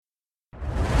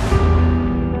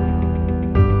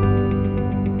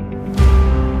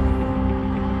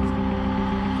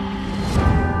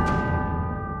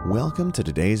Welcome to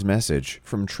today's message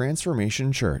from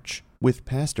Transformation Church with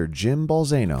Pastor Jim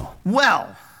Balzano.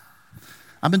 Well,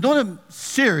 I've been doing a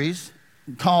series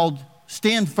called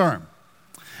Stand Firm.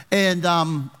 And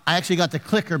I actually got the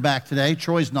clicker back today.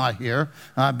 Troy's not here.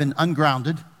 I've been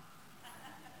ungrounded.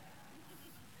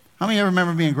 How many of you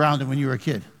remember being grounded when you were a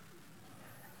kid?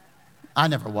 I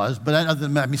never was, but other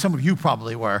than that, I mean, some of you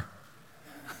probably were.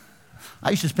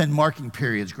 I used to spend marking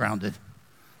periods grounded.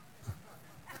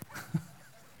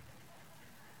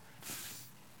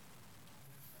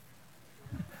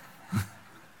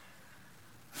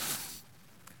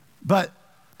 But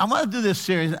I want to do this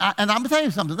series, and I'm going to tell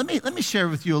you something. Let me share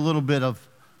with you a little bit of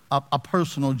a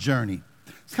personal journey.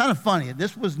 It's kind of funny.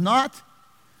 This was not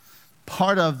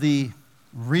part of the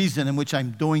reason in which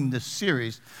I'm doing this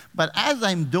series, but as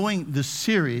I'm doing this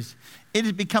series, it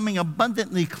is becoming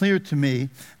abundantly clear to me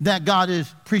that God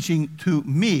is preaching to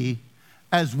me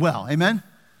as well. Amen?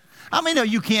 How many know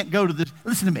you can't go to this?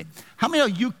 Listen to me. How many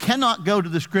know you cannot go to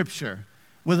the Scripture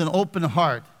with an open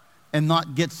heart and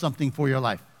not get something for your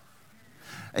life?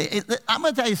 I'm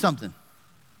going to tell you something.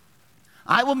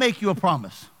 I will make you a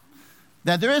promise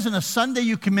that there isn't a Sunday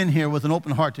you come in here with an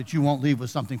open heart that you won't leave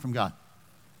with something from God.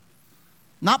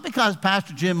 Not because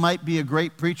Pastor Jim might be a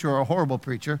great preacher or a horrible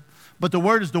preacher, but the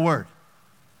Word is the Word.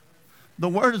 The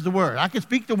Word is the Word. I can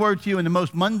speak the Word to you in the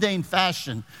most mundane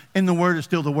fashion, and the Word is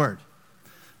still the Word.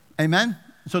 Amen?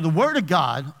 So the Word of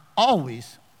God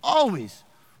always, always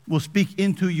will speak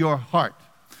into your heart.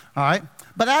 All right?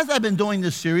 But as I've been doing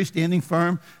this series, Standing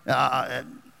Firm, it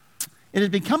is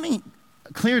becoming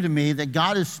clear to me that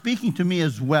God is speaking to me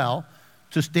as well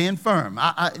to stand firm.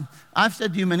 I've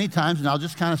said to you many times, and I'll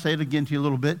just kind of say it again to you a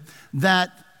little bit,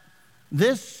 that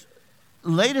this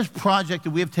latest project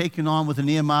that we have taken on with the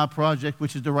Nehemiah Project,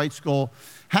 which is the Right School,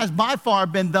 has by far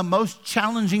been the most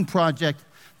challenging project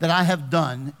that I have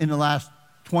done in the last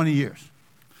 20 years.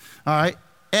 All right?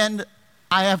 And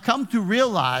I have come to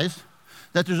realize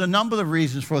that there's a number of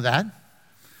reasons for that.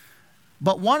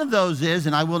 But one of those is,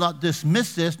 and I will not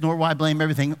dismiss this, nor will I blame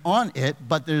everything on it,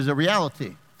 but there's a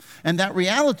reality. And that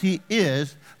reality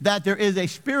is that there is a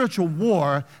spiritual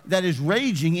war that is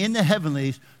raging in the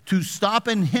heavenlies to stop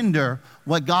and hinder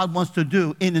what God wants to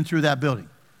do in and through that building.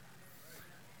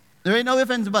 There ain't no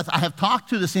ifs, ands, and buts. I have talked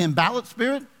to the Sanballat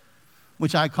spirit,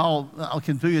 which I'll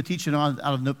continue to teach it on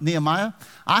out of Nehemiah.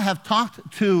 I have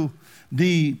talked to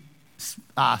the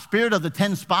spirit of the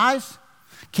 10 spies.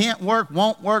 Can't work,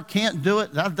 won't work, can't do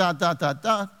it,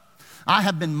 I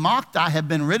have been mocked. I have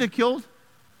been ridiculed.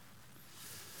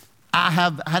 I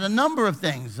have had a number of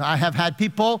things. I have had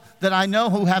people that I know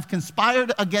who have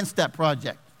conspired against that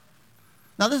project.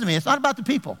 Now listen to me, it's not about the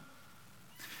people.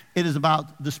 It is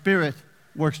about the Spirit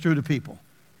works through the people.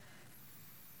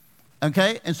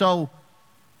 Okay? And so,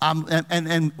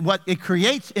 and what it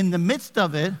creates in the midst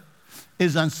of it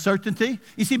is uncertainty.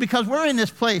 You see, because we're in this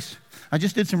place, I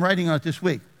just did some writing on it this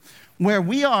week, where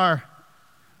we are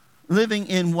living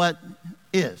in what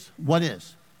is,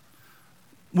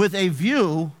 with a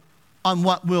view on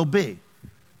what will be,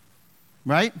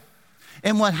 right?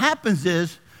 And what happens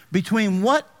is, between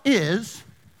what is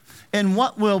and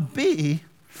what will be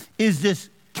is this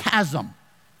chasm.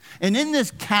 And in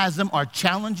this chasm are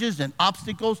challenges and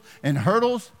obstacles and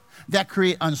hurdles that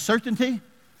create uncertainty,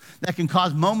 that can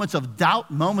cause moments of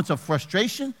doubt, moments of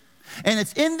frustration. And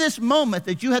it's in this moment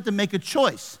that you have to make a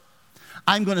choice.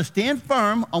 I'm going to stand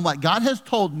firm on what God has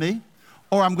told me,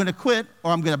 or I'm going to quit,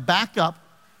 or I'm going to back up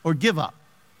or give up.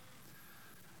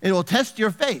 It will test your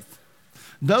faith.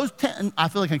 I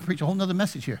feel like I can preach a whole nother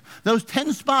message here. Those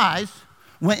 10 spies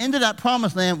went into that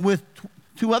promised land with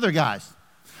two other guys.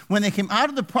 When they came out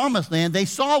of the promised land, they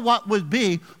saw what would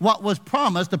be, what was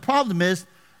promised. The problem is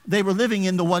they were living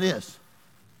in the what is,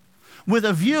 with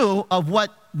a view of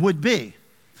what would be.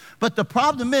 But the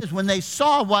problem is when they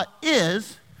saw what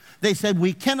is, they said,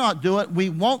 we cannot do it, we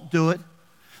won't do it,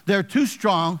 they're too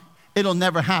strong, it'll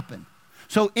never happen.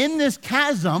 So in this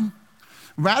chasm,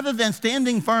 rather than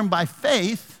standing firm by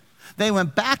faith, they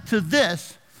went back to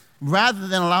this rather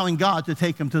than allowing God to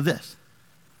take them to this.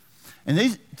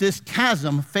 And this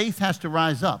chasm, faith has to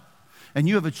rise up, and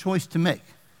you have a choice to make.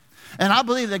 And I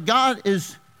believe that God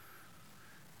is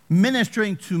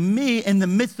ministering to me in the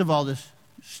midst of all this.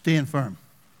 Stand firm.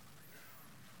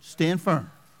 Stand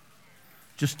firm.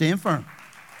 Just stand firm.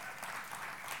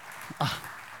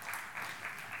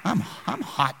 I'm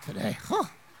hot today. Huh.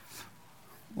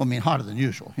 Well, I mean, hotter than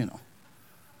usual, you know.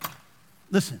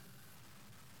 Listen.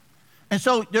 And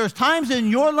so there's times in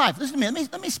your life, listen to me,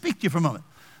 let me speak to you for a moment.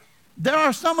 There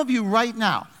are some of you right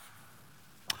now,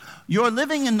 you're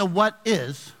living in the what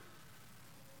is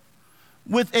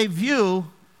with a view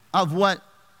of what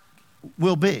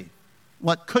will be,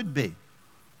 what could be,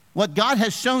 what God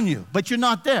has shown you, but you're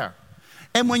not there.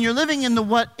 And when you're living in the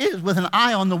what is with an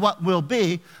eye on the what will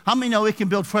be, how many know it can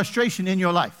build frustration in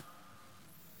your life?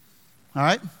 All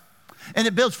right? And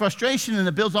it builds frustration and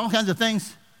it builds all kinds of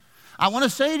things. I want to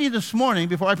say to you this morning,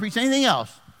 before I preach anything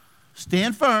else,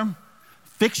 stand firm,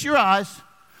 fix your eyes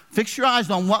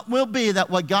on what will be, that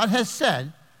what God has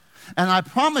said, and I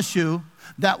promise you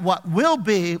that what will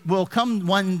be will come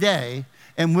one day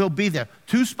and will be there.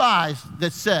 2 spies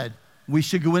that said, we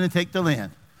should go in and take the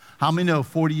land. How many know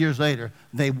 40 years later,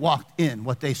 they walked in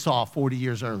what they saw 40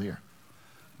 years earlier?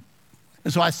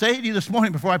 And so I say to you this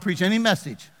morning, before I preach any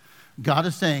message, God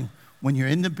is saying, when you're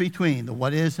in the between, the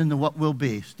what is and the what will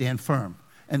be, stand firm,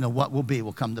 and the what will be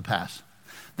will come to pass.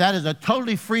 That is a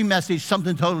totally free message,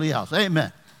 something totally else.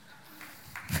 Amen.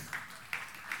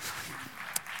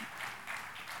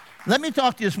 Let me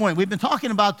talk to you this morning. We've been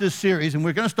talking about this series, and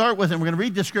we're going to start with it, and we're going to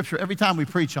read this scripture every time we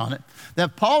preach on it,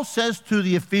 that Paul says to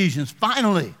the Ephesians,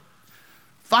 finally,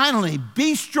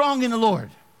 be strong in the Lord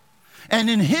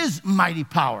and in his mighty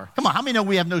power. Come on, how many know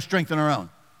we have no strength on our own?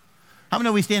 How many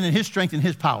know we stand in his strength and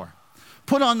his power?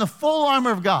 Put on the full armor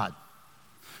of God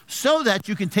so that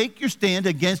you can take your stand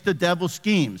against the devil's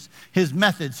schemes, his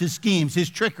methods, his schemes, his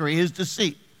trickery, his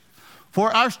deceit.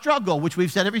 For our struggle, which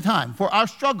we've said every time, for our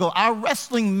struggle, our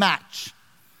wrestling match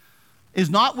is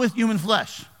not with human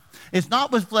flesh. It's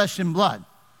not with flesh and blood.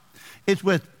 It's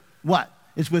with what?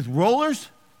 It's with rulers,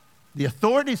 the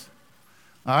authorities,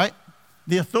 all right?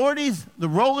 The authorities, the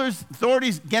rulers,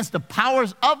 authorities against the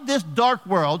powers of this dark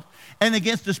world and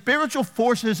against the spiritual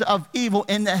forces of evil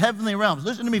in the heavenly realms.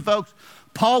 Listen to me, folks.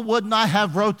 Paul would not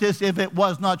have wrote this if it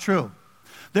was not true.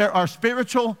 There are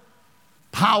spiritual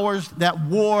powers that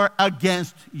war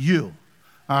against you,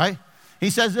 all right? He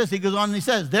says this, he goes on and he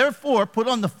says, therefore, put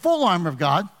on the full armor of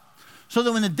God so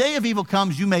that when the day of evil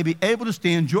comes, you may be able to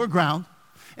stand your ground.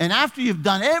 And after you've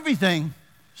done everything,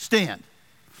 stand,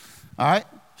 all right?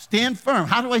 Stand firm.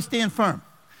 How do I stand firm?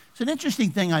 It's an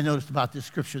interesting thing I noticed about this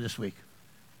scripture this week.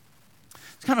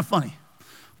 It's kind of funny.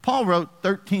 Paul wrote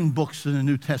 13 books in the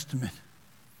New Testament.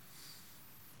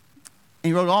 And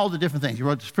he wrote all the different things. He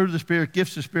wrote the fruit of the Spirit,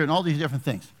 gifts of the Spirit, and all these different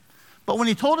things. But when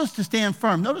he told us to stand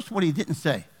firm, notice what he didn't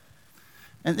say.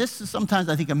 And this is sometimes,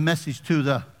 I think, a message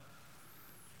to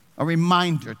a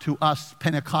reminder to us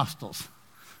Pentecostals,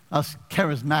 us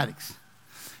charismatics.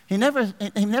 He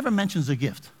never mentions a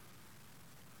gift.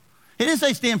 He didn't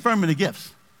say stand firm in the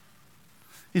gifts.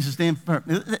 He said stand firm.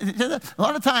 A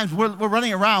lot of times we're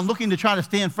running around looking to try to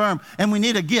stand firm, and we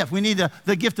need a gift. We need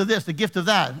the gift of this, the gift of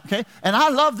that, okay? And I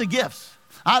love the gifts.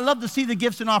 I love to see the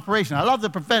gifts in operation. I love the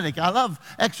prophetic. I love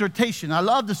exhortation. I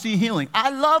love to see healing. I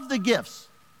love the gifts.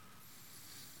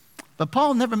 But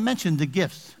Paul never mentioned the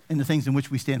gifts in the things in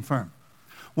which we stand firm.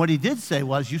 What he did say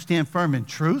was, you stand firm in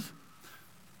truth,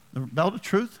 the belt of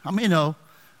truth. How many know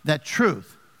that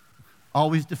truth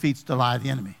always defeats the lie of the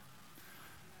enemy?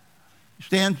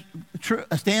 Stand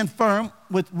firm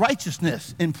with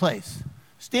righteousness in place.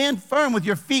 Stand firm with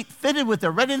your feet fitted with the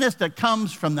readiness that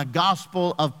comes from the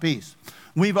gospel of peace.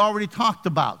 We've already talked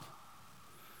about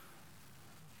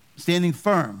standing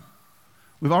firm.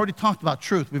 We've already talked about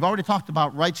truth. We've already talked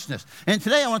about righteousness. And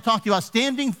today I want to talk to you about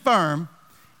standing firm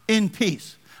in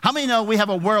peace. How many know we have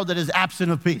a world that is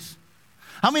absent of peace?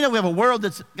 How many know we have a world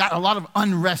that's got a lot of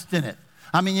unrest in it?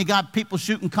 I mean, you got people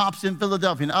shooting cops in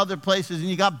Philadelphia and other places, and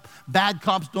you got bad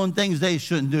cops doing things they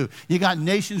shouldn't do. You got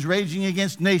nations raging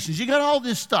against nations. You got all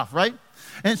this stuff, right?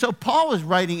 And so Paul is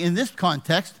writing in this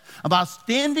context about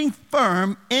standing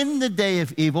firm in the day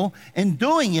of evil and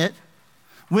doing it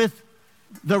with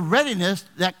the readiness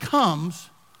that comes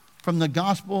from the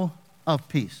gospel of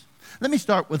peace. Let me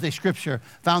start with a scripture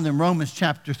found in Romans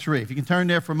chapter 3. If you can turn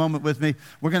there for a moment with me,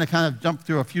 we're going to kind of jump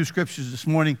through a few scriptures this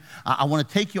morning. I want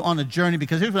to take you on a journey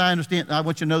because here's what I understand. I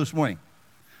want you to know this morning.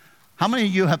 How many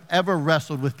of you have ever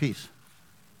wrestled with peace?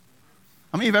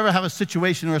 How many of you have ever had a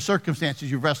situation or a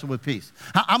circumstances you've wrestled with peace?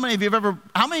 How many of you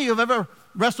have ever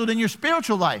wrestled in your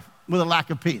spiritual life with a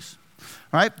lack of peace?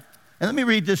 All right? And let me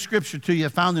read this scripture to you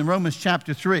found in Romans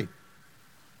chapter 3.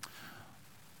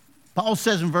 Paul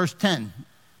says in verse 10,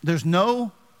 there's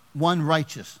no one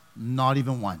righteous, not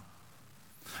even one.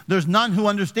 There's none who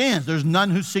understands. There's none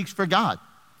who seeks for God.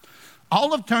 All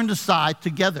have turned aside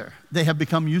together. They have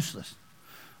become useless.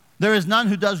 There is none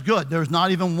who does good. There is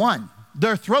not even one.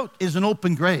 Their throat is an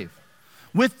open grave.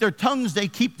 With their tongues they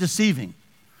keep deceiving.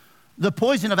 The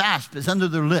poison of asp is under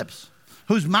their lips,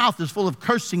 whose mouth is full of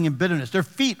cursing and bitterness. Their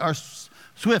feet are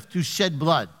swift to shed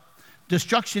blood.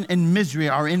 Destruction and misery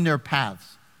are in their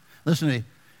paths. Listen to me.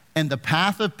 And the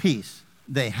path of peace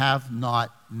they have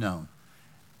not known.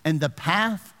 And the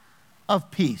path of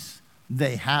peace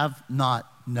they have not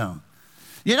known.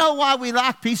 You know why we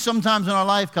lack peace sometimes in our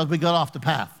life? Because we got off the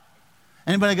path.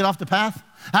 Anybody get off the path?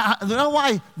 You know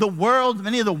why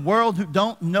many of the world who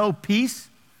don't know peace?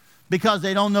 Because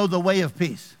they don't know the way of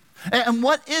peace. And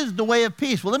what is the way of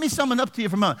peace? Well, let me sum it up to you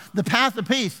for a moment. The path of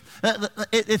peace,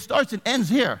 it starts and ends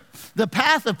here. The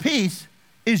path of peace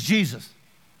is Jesus.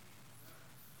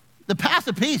 The path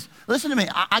of peace. Listen to me.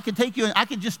 I could take you and I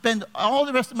could just spend all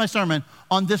the rest of my sermon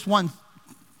on this one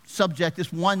subject,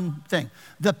 this one thing.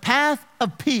 The path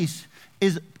of peace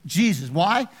is Jesus.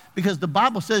 Why? Because the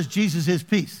Bible says Jesus is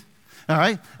peace. All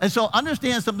right? And so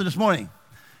understand something this morning.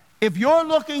 If you're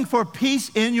looking for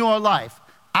peace in your life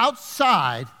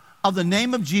outside of the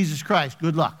name of Jesus Christ,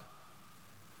 good luck.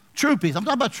 True peace. I'm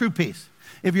talking about true peace.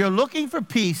 If you're looking for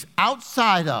peace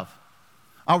outside of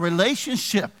a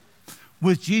relationship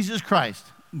with Jesus Christ,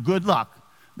 good luck,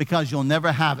 because you'll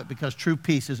never have it, because true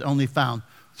peace is only found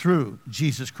through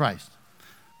Jesus Christ.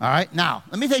 All right? Now,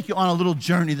 let me take you on a little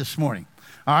journey this morning.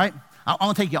 All right? I'm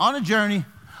going to take you on a journey.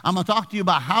 I'm going to talk to you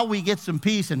about how we get some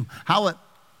peace and how it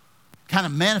kind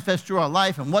of manifests through our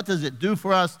life and what does it do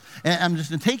for us. And I'm just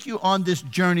going to take you on this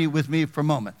journey with me for a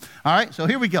moment. All right? So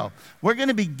here we go. We're going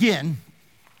to begin,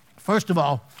 first of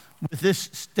all, with this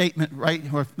statement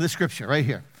or this scripture right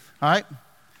here. All right?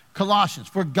 Colossians.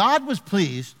 For God was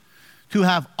pleased to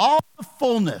have all the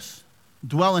fullness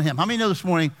dwell in him. How many know this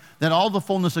morning that all the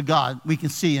fullness of God we can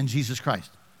see in Jesus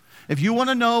Christ? If you want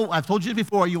to know, I've told you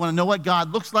before, you want to know what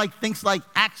God looks like, thinks like,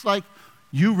 acts like,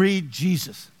 you read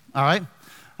Jesus. All right?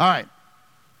 All right.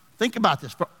 Think about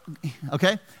this,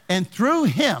 okay? And through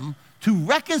him to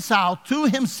reconcile to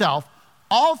himself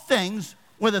all things,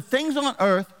 whether things on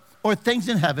earth or things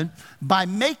in heaven, by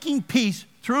making peace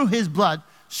through his blood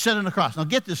shed on the cross. Now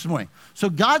get this morning. So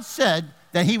God said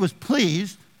that he was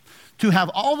pleased to have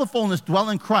all the fullness dwell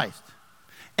in Christ.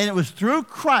 And it was through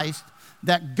Christ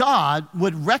that God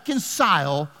would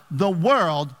reconcile the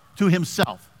world to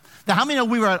himself. Now, how many know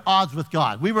we were at odds with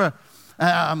God? We were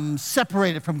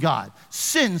separated from God.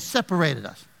 Sin separated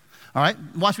us. All right?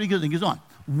 Watch what he goes on.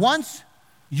 Once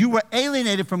you were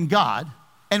alienated from God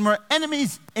and were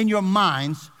enemies in your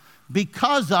minds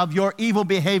because of your evil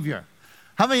behavior.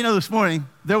 How many know this morning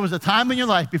there was a time in your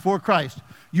life before Christ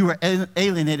you were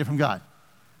alienated from God?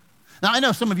 Now, I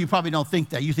know some of you probably don't think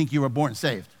that. You think you were born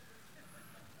saved,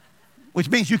 which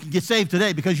means you can get saved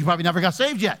today because you probably never got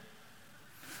saved yet.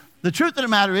 The truth of the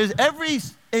matter is every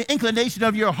inclination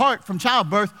of your heart from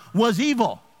childbirth was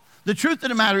evil. The truth of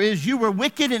the matter is you were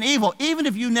wicked and evil, even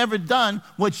if you never done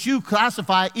what you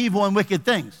classify evil and wicked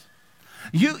things.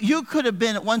 You could have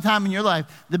been at one time in your life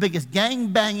the biggest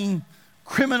gang-banging,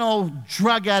 criminal,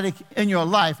 drug addict in your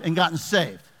life and gotten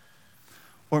saved.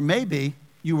 Or maybe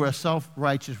you were a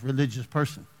self-righteous religious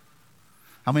person.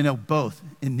 How many know both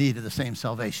in need of the same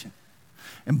salvation?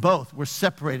 And both were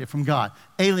separated from God,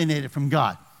 alienated from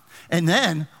God. And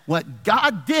then what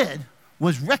God did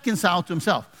was reconcile to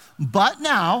himself. But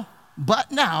now,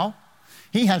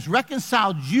 he has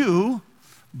reconciled you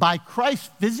by Christ's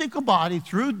physical body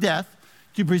through death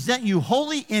to present you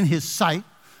holy in his sight,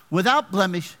 without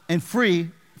blemish and free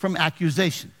from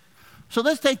accusation. So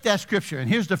let's take that scripture. And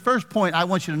here's the first point I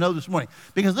want you to know this morning.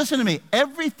 Because listen to me,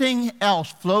 everything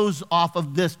else flows off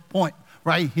of this point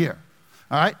right here.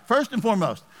 All right? First and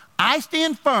foremost, I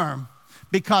stand firm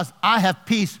because I have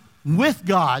peace with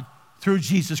God through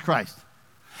Jesus Christ.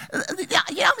 You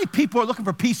know how many people are looking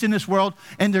for peace in this world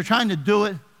and they're trying to do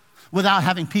it without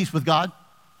having peace with God?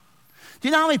 Do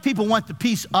you know how many people want the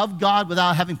peace of God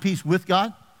without having peace with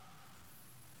God?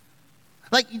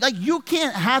 Like you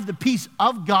can't have the peace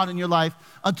of God in your life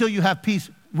until you have peace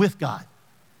with God.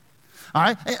 All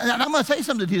right? And I'm going to say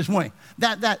something to you this morning.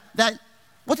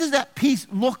 What does that peace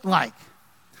look like?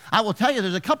 I will tell you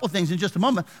there's a couple things in just a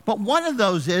moment, but one of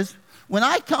those is when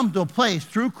I come to a place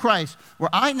through Christ where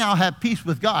I now have peace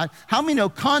with God, how many know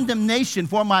condemnation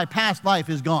for my past life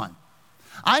is gone?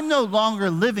 I'm no longer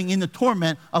living in the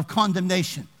torment of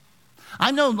condemnation.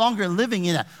 I'm no longer living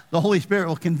in that. The Holy Spirit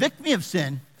will convict me of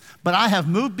sin, but I have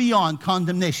moved beyond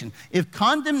condemnation. If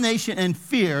condemnation and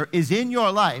fear is in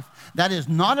your life, that is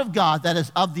not of God, that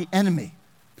is of the enemy.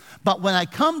 But when I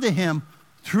come to him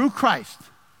through Christ,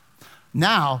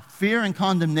 now fear and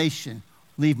condemnation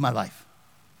leave my life.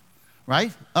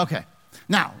 Right? Okay.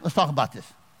 Now, let's talk about this.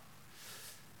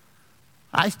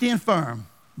 I stand firm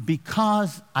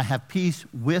because I have peace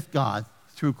with God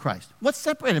through Christ. What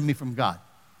separated me from God?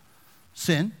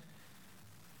 Sin.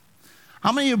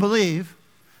 How many of you believe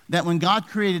that when God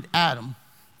created Adam,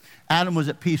 Adam was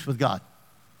at peace with God?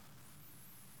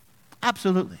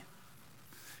 Absolutely.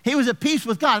 He was at peace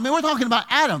with God. I mean, we're talking about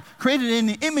Adam, created in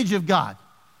the image of God.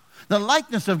 the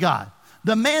likeness of God,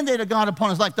 the mandate of God upon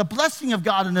his life, the blessing of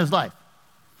God in his life.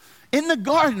 In the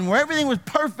garden where everything was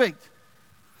perfect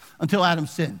until Adam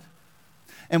sinned.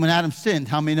 And when Adam sinned,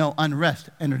 how many know unrest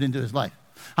entered into his life?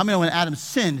 How many know when Adam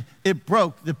sinned, it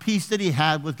broke the peace that he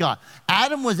had with God?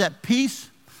 Adam was at peace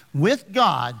with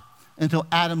God until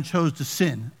Adam chose to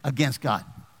sin against God.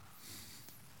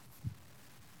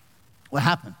 What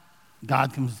happened?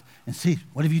 God comes and sees,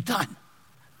 what have you done?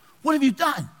 What have you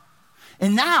done?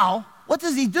 And now, what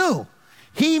does he do?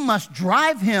 He must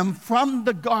drive him from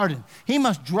the garden. He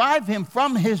must drive him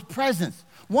from his presence.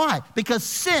 Why? Because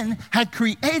sin had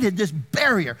created this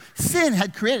barrier. Sin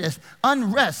had created this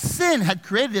unrest. Sin had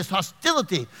created this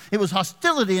hostility. It was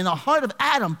hostility in the heart of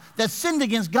Adam that sinned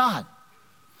against God.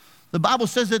 The Bible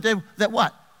says that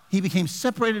what? He became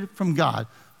separated from God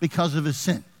because of his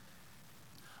sin.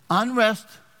 Unrest,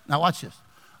 now watch this.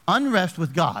 Unrest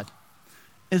with God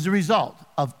is a result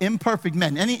of imperfect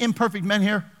men. Any imperfect men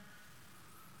here?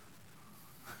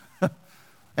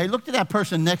 Hey, look to that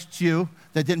person next to you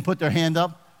that didn't put their hand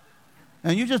up.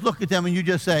 And you just look at them and you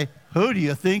just say, who do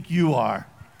you think you are?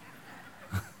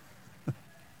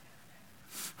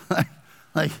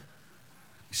 like,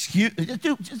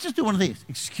 just do one of these.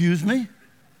 Excuse me?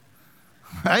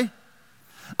 Right?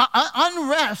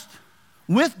 Unrest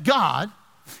with God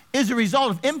is a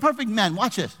result of imperfect men,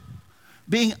 watch this,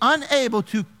 being unable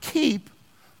to keep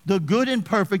the good and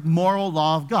perfect moral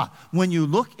law of God. When you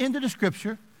look into the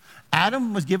scripture,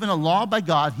 Adam was given a law by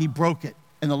God, he broke it.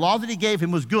 And the law that he gave him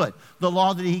was good. The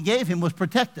law that he gave him was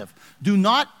protective. Do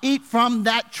not eat from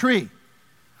that tree,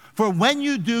 for when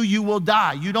you do, you will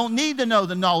die. You don't need to know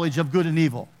the knowledge of good and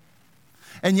evil.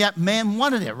 And yet man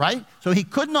wanted it, right? So he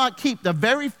could not keep the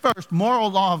very first moral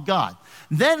law of God.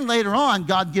 Then later on,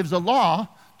 God gives a law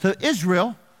to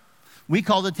Israel. We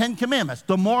call the Ten Commandments,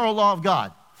 the moral law of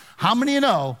God. How many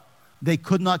know they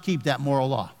could not keep that moral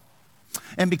law?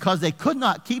 And because they could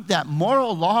not keep that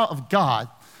moral law of God,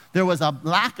 there was a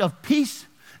lack of peace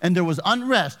and there was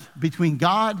unrest between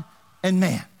God and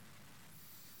man.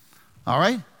 All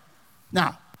right?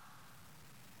 Now,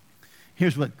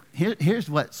 here's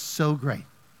what's so great.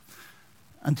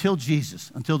 Until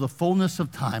Jesus, until the fullness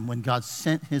of time when God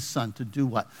sent his son to do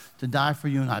what? To die for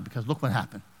you and I, because look what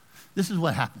happened. This is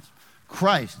what happens.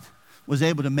 Christ was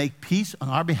able to make peace on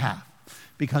our behalf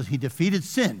because he defeated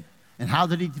sin. And how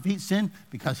did he defeat sin?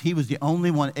 Because he was the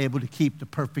only one able to keep the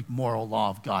perfect moral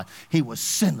law of God. He was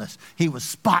sinless. He was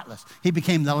spotless. He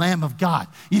became the Lamb of God.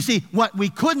 You see, what we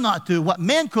could not do, what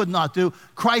man could not do,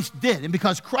 Christ did. And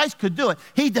because Christ could do it,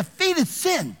 he defeated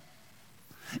sin.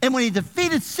 And when he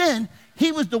defeated sin,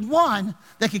 he was the one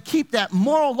that could keep that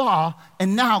moral law,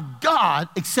 and now God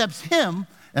accepts him.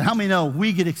 And how many know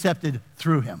we get accepted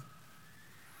through him?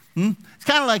 It's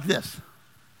kind of like this.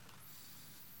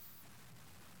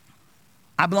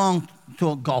 I belong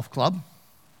to a golf club,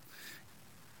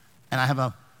 and I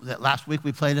have last week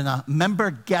we played in a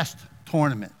member guest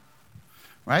tournament,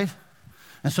 right?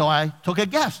 And so I took a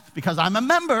guest. Because I'm a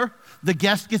member, the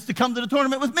guest gets to come to the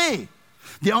tournament with me.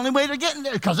 The only way to get in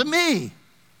there is because of me.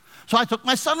 So I took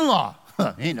my son-in-law.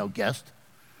 He ain't no guest.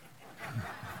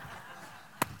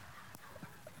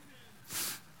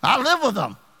 I live with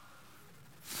him.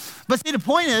 But see, the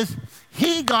point is,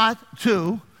 he got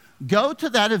to go to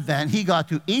that event. He got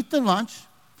to eat the lunch.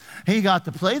 He got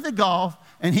to play the golf.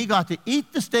 And he got to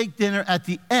eat the steak dinner at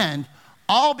the end,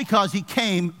 all because he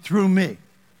came through me.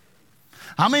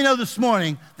 How many know this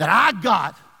morning that I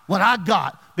got what I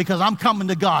got because I'm coming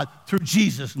to God through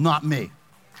Jesus, not me?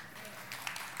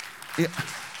 Yeah.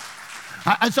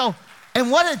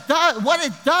 And what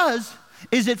it does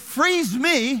is it frees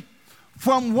me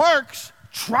from works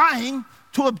trying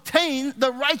to obtain the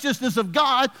righteousness of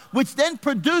God, which then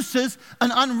produces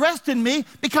an unrest in me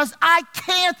because I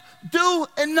can't do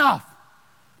enough.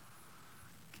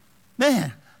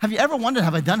 Man, have you ever wondered,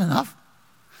 have I done enough?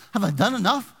 Have I done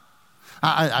enough?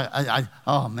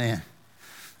 Oh, man.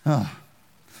 Oh.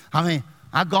 I mean,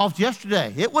 I golfed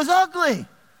yesterday. It was ugly.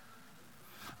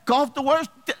 Golfed the worst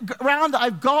round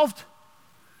I've golfed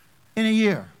in a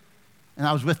year. And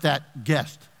I was with that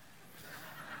guest.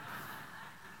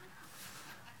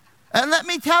 And let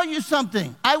me tell you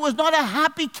something. I was not a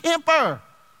happy camper.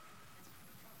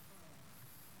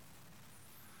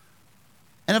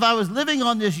 And if I was living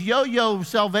on this yo-yo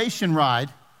salvation ride,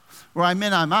 where I'm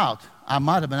in, I'm out, I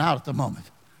might have been out at the moment.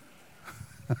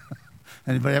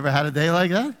 Anybody ever had a day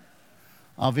like that?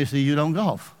 Obviously, you don't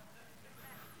golf.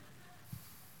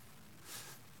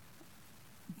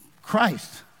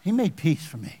 Christ, he made peace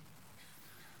for me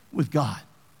with God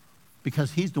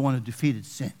because he's the one who defeated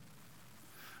sin.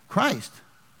 Christ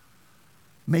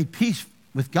made peace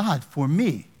with God for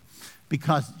me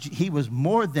because he was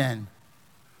more than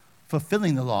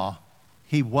fulfilling the law.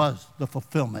 He was the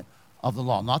fulfillment of the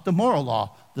law, not the moral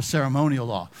law, the ceremonial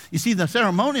law. You see, the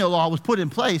ceremonial law was put in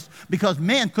place because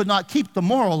man could not keep the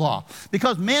moral law.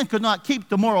 Because man could not keep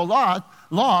the moral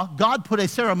law, God put a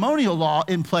ceremonial law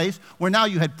in place where now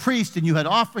you had priests and you had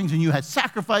offerings and you had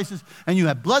sacrifices and you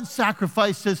had blood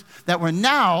sacrifices that were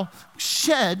now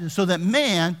shed so that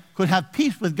man could have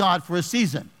peace with God for a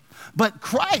season. But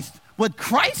Christ, what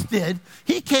Christ did,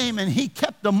 he came and he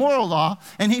kept the moral law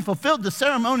and he fulfilled the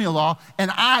ceremonial law,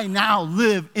 and I now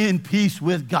live in peace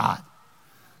with God.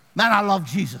 Man, I love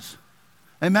Jesus.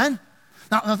 Amen?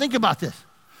 Now think about this.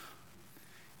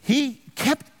 He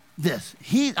kept this.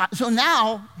 So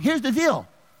now, here's the deal.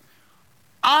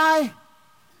 I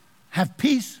have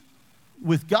peace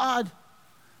with God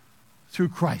through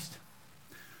Christ.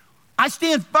 I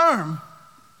stand firm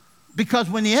because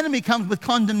when the enemy comes with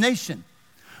condemnation,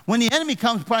 when the enemy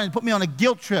comes trying to put me on a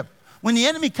guilt trip, when the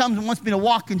enemy comes and wants me to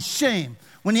walk in shame,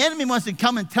 when the enemy wants to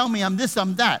come and tell me I'm this,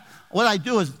 I'm that, what I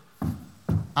do is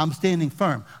I'm standing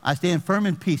firm. I stand firm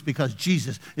in peace because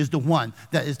Jesus is the one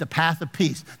that is the path of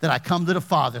peace that I come to the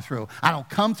Father through. I don't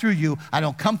come through you. I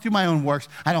don't come through my own works.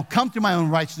 I don't come through my own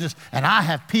righteousness. And I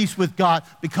have peace with God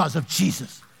because of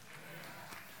Jesus.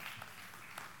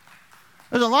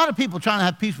 There's a lot of people trying to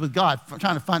have peace with God,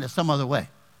 trying to find it some other way.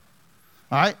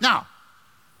 All right? Now,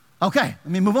 okay,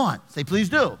 let me move on. Say, please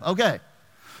do. Okay.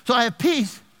 So I have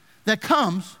peace that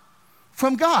comes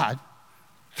from God,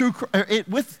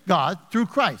 with God through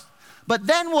Christ. But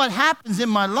then what happens in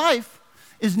my life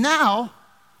is now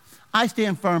I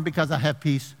stand firm because I have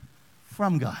peace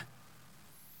from God.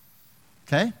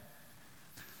 Okay?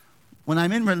 When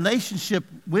I'm in relationship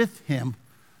with him,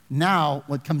 now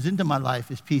what comes into my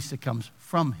life is peace that comes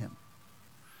from him.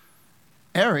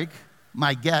 Eric,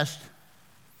 my guest,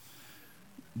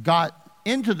 got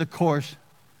into the course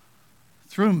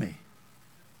through me.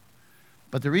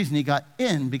 But the reason he got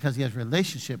in because he has a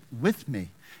relationship with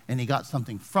me, and he got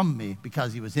something from me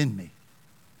because he was in me.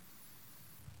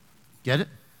 Get it?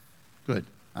 Good.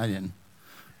 I didn't.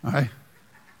 All right?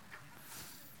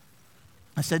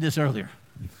 I said this earlier.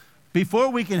 Before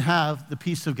we can have the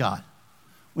peace of God,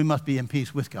 we must be in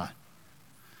peace with God.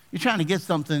 You're trying to get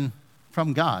something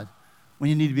from God when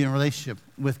you need to be in a relationship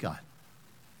with God.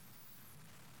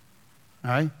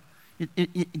 All right?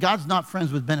 God's not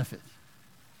friends with benefits.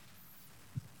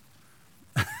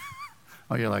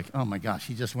 Oh, you're like, oh my gosh,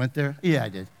 he just went there? Yeah, I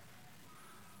did.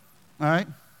 All right?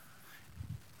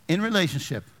 In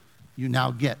relationship, you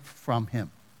now get from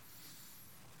him.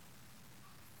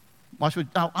 Watch what,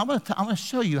 I'm going to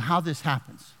show you how this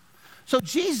happens. So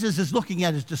Jesus is looking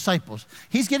at his disciples.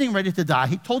 He's getting ready to die.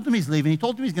 He told them he's leaving. He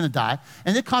told them he's going to die.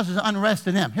 And it causes unrest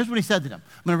in them. Here's what he said to them.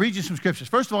 I'm going to read you some scriptures.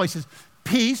 First of all, he says,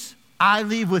 peace I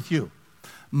leave with you.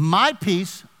 My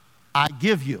peace I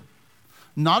give you.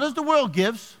 Not as the world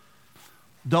gives.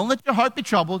 Don't let your heart be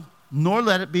troubled, nor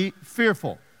let it be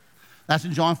fearful. That's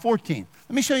in John 14.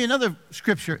 Let me show you another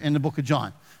scripture in the book of John.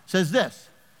 It says this.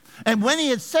 And when he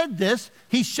had said this,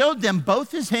 he showed them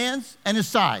both his hands and his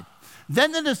side.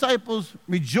 Then the disciples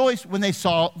rejoiced when they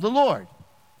saw the Lord.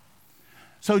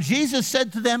 So Jesus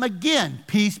said to them again,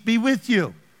 peace be with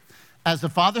you. As the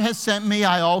Father has sent me,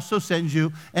 I also send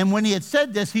you. And when he had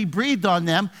said this, he breathed on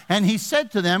them, and he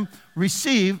said to them,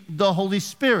 receive the Holy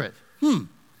Spirit.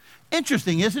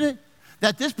 Interesting, isn't it?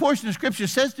 That this portion of Scripture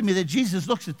says to me that Jesus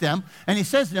looks at them, and he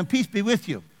says to them, peace be with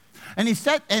you.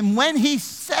 And when he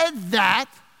said that,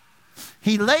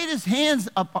 he laid his hands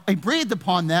up, he breathed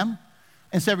upon them,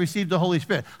 and said, receive the Holy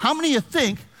Spirit. How many of you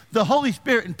think the Holy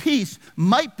Spirit and peace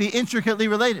might be intricately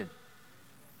related?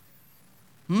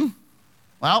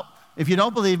 Well, if you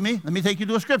don't believe me, let me take you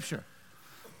to a scripture.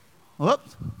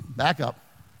 Whoops, back up.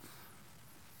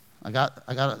 I got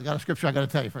a scripture I got to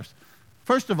tell you first.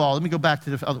 First of all, let me go back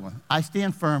to the other one. I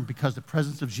stand firm because the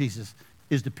presence of Jesus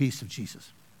is the peace of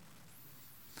Jesus.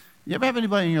 You ever have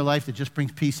anybody in your life that just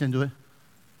brings peace into it?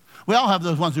 We all have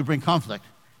those ones who bring conflict.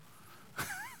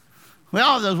 We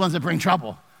all have those ones that bring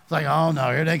trouble. It's like, oh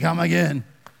no, here they come again.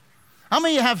 How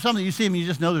many of you have some that you see them and you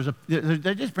just know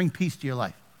they just bring peace to your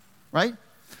life, right?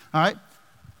 All right?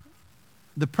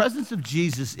 The presence of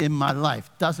Jesus in my life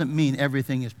doesn't mean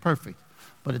everything is perfect,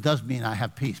 but it does mean I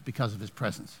have peace because of his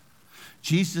presence.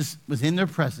 Jesus was in their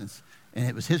presence, and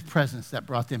it was his presence that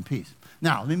brought them peace.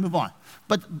 Now, let me move on.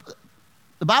 But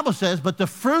the Bible says, but the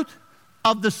fruit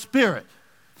of the Spirit.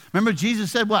 Remember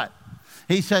Jesus said what?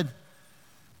 He said,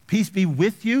 peace be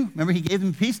with you. Remember he gave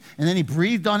them peace, and then he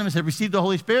breathed on them and said, receive the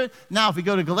Holy Spirit. Now, if we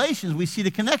go to Galatians, we see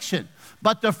the connection.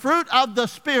 But the fruit of the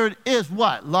Spirit is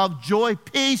what? Love, joy,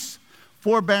 peace,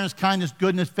 forbearance, kindness,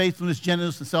 goodness, faithfulness,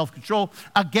 gentleness, and self-control.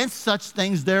 Against such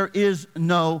things there is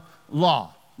no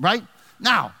law, right?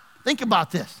 Now, think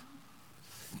about this.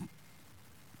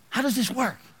 How does this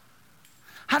work?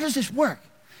 How does this work?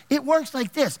 It works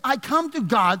like this. I come to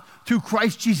God through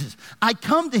Christ Jesus. I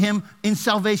come to him in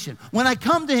salvation. When I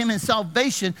come to him in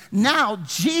salvation, now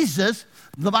Jesus,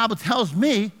 the Bible tells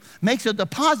me, makes a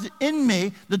deposit in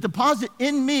me. The deposit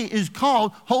in me is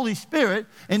called Holy Spirit.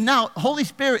 And now Holy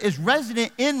Spirit is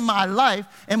resident in my life.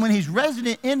 And when he's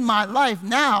resident in my life,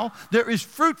 now there is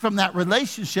fruit from that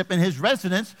relationship and his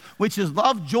residence, which is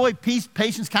love, joy, peace,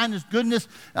 patience, kindness, goodness,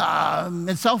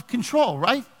 and self-control,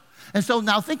 right? And so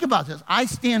now think about this. I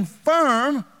stand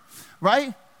firm,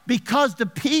 right? Because the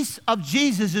peace of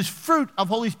Jesus is fruit of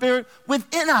Holy Spirit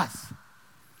within us.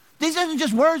 These aren't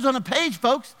just words on a page,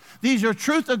 folks. These are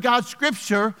truth of God's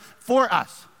scripture for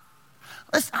us.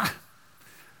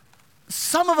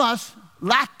 Some of us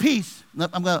lack peace.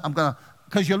 I'm gonna,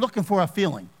 because you're looking for a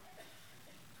feeling.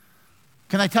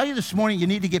 Can I tell you this morning, you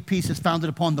need to get peace that's founded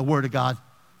upon the Word of God.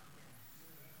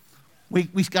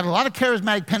 We've got a lot of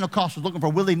charismatic Pentecostals looking for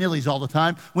willy-nillys all the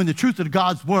time, when the truth of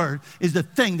God's Word is the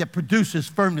thing that produces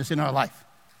firmness in our life.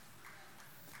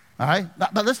 All right?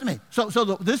 But listen to me. So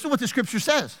this is what the scripture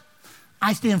says.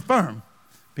 I stand firm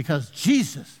because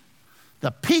Jesus,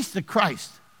 the peace of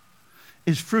Christ,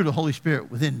 is fruit of the Holy Spirit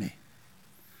within me.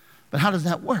 But how does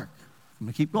that work? I'm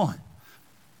going to keep going.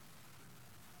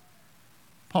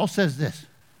 Paul says this,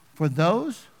 for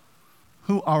those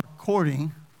who are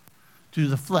according to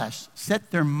the flesh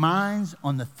set their minds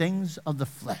on the things of the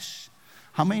flesh.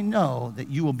 How many know that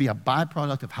you will be a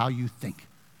byproduct of how you think?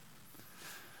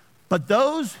 But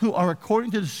those who are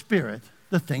according to the Spirit,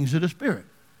 the things of the Spirit.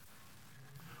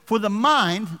 For the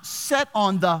mind set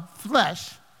on the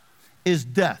flesh is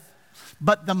death,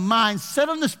 but the mind set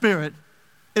on the Spirit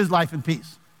is life and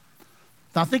peace.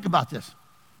 Now think about this.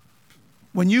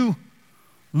 When you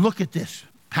look at this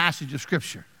passage of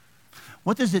Scripture,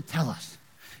 what does it tell us?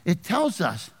 It tells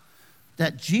us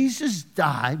that Jesus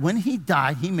died. When he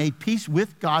died, he made peace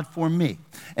with God for me.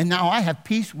 And now I have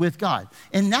peace with God.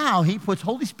 And now he puts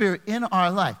Holy Spirit in our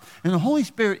life. And the Holy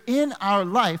Spirit in our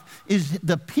life is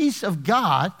the peace of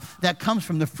God that comes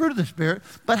from the fruit of the Spirit.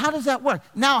 But how does that work?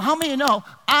 Now, how many know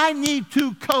I need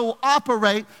to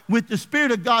cooperate with the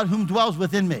Spirit of God whom dwells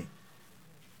within me?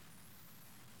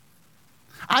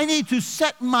 I need to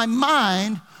set my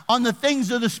mind on the things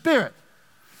of the Spirit.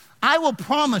 I will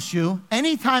promise you,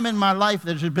 any time in my life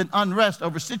that there's been unrest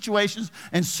over situations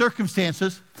and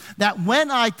circumstances, that when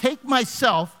I take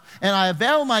myself and I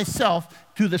avail myself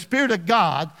to the Spirit of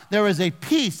God, there is a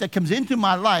peace that comes into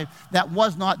my life that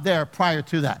was not there prior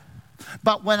to that.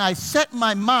 But when I set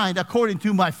my mind according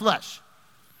to my flesh,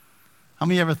 how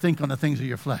many ever think on the things of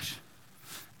your flesh?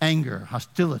 Anger,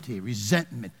 hostility,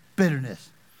 resentment, bitterness,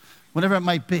 whatever it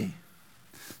might be,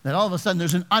 that all of a sudden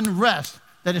there's an unrest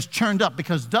that is churned up,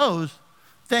 because those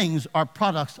things are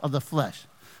products of the flesh.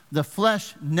 The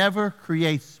flesh never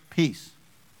creates peace,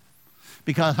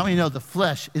 because how many know the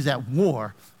flesh is at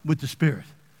war with the Spirit?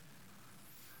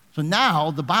 So now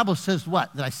the Bible says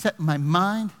what? That I set my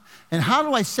mind. And how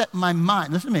do I set my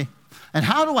mind? Listen to me. And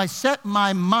how do I set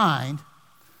my mind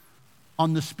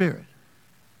on the Spirit?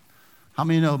 How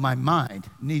many know my mind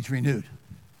needs renewed?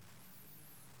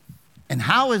 And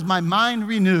how is my mind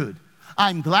renewed?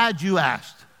 I'm glad you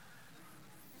asked.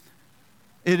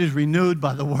 It is renewed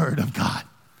by the Word of God.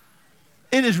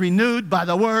 It is renewed by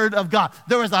the Word of God.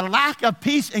 There is a lack of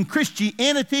peace in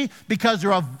Christianity because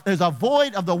there's a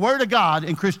void of the Word of God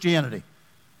in Christianity.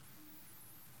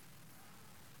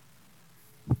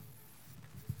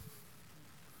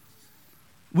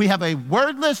 We have a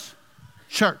wordless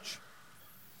church.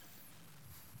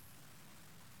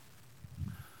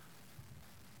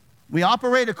 We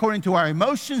operate according to our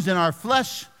emotions and our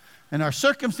flesh and our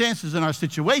circumstances and our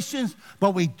situations,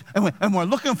 but we're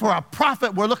looking for a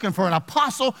prophet, we're looking for an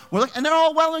apostle, and they're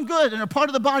all well and good, and they're part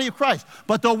of the body of Christ.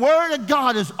 But the Word of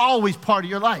God is always part of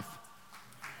your life.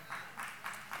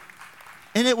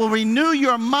 And it will renew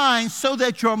your mind so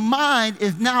that your mind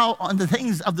is now on the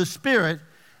things of the Spirit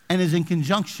and is in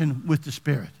conjunction with the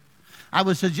Spirit. I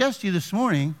would suggest to you this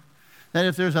morning that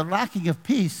if there's a lacking of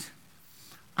peace,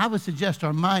 I would suggest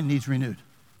our mind needs renewed.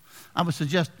 I would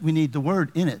suggest we need the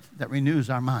Word in it that renews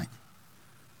our mind.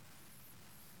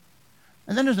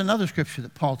 And then there's another scripture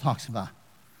that Paul talks about.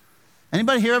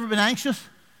 Anybody here ever been anxious?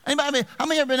 Anybody? How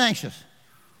many ever been anxious?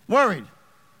 Worried?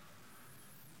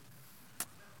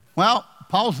 Well,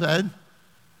 Paul said,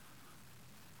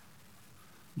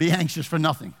 be anxious for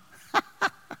nothing.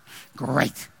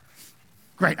 Great.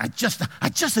 Great, I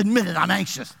just admitted I'm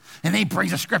anxious. And he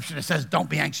brings a scripture that says, don't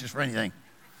be anxious for anything.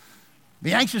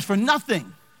 Be anxious for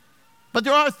nothing. But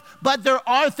there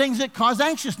are things that cause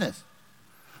anxiousness.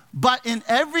 But in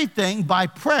everything, by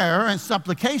prayer and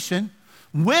supplication,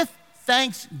 with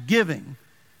thanksgiving,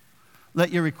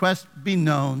 let your request be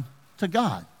known to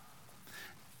God.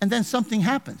 And then something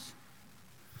happens.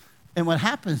 And what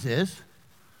happens is,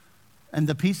 and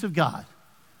the peace of God,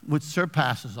 which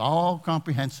surpasses all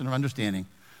comprehension or understanding,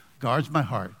 guards my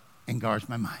heart and guards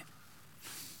my mind.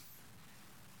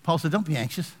 Paul said, don't be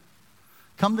anxious.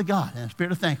 Come to God in a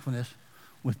spirit of thankfulness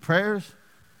with prayers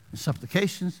and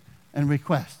supplications and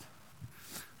requests.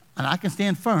 And I can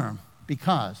stand firm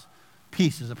because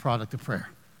peace is a product of prayer.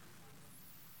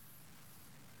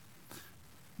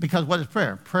 Because what is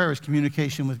prayer? Prayer is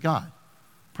communication with God.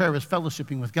 Prayer is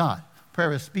fellowshipping with God.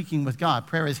 Prayer is speaking with God.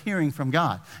 Prayer is hearing from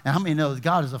God. And how many know that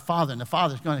God is a father, and the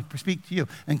father is going to speak to you,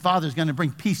 and the father is going to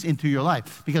bring peace into your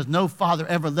life, because no father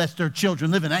ever lets their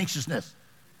children live in anxiousness.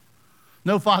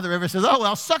 No father ever says, oh,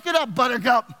 well, suck it up,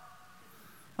 buttercup.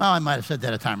 Well, I might have said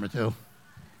that a time or two.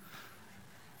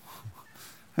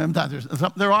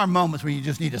 There are moments where you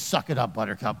just need to suck it up,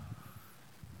 buttercup.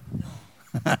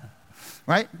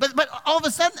 Right? But all of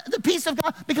a sudden, the peace of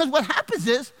God, because what happens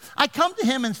is, I come to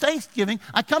him in thanksgiving,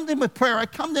 I come to him with prayer, I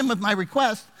come to him with my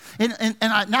request,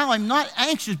 now I'm not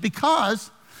anxious, because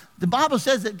the Bible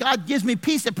says that God gives me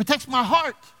peace that protects my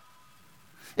heart.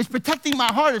 It's protecting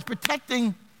my heart, it's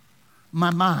protecting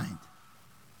my mind,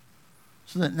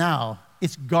 so that now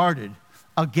it's guarded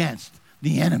against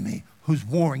the enemy who's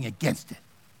warring against it.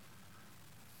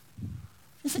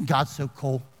 Isn't God so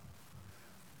cool?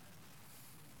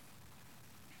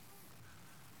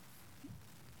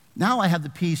 Now I have the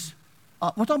peace.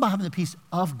 We're talking about having the peace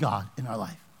of God in our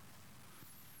life.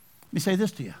 Let me say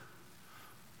this to you.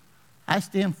 I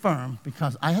stand firm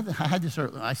because I had this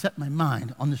earlier. I set my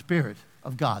mind on the Spirit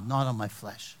of God, not on my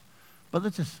flesh. But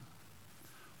let's just,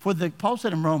 Paul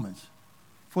said in Romans,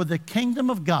 for the kingdom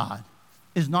of God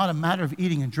is not a matter of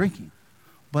eating and drinking,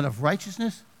 but of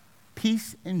righteousness,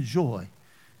 peace, and joy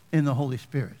in the Holy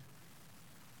Spirit.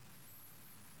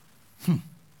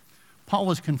 Paul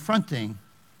was confronting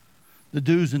the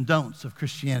do's and don'ts of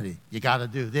Christianity. You got to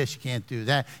do this, you can't do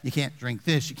that. You can't drink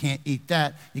this, you can't eat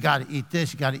that. You got to eat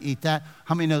this, you got to eat that.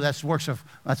 How many know that's works of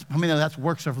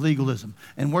legalism?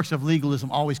 And works of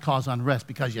legalism always cause unrest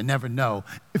because you never know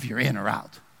if you're in or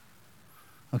out.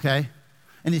 Okay?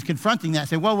 And he's confronting that and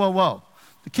saying, whoa.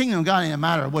 The kingdom of God ain't a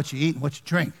matter of what you eat and what you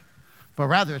drink, but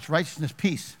rather it's righteousness,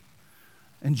 peace,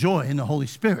 and joy in the Holy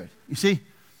Spirit. You see?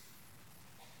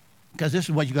 Because this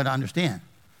is what you got to understand.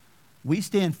 We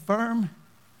stand firm.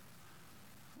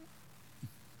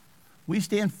 We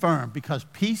stand firm because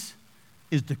peace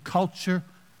is the culture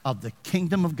of the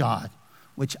kingdom of God,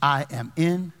 which I am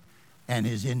in and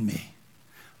is in me.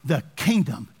 The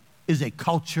kingdom is a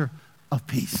culture of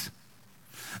peace.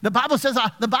 The Bible says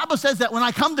that when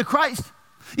I come to Christ,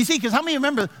 you see, because how many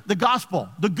remember the gospel,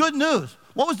 the good news?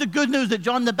 What was the good news that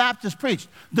John the Baptist preached?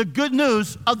 The good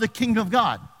news of the kingdom of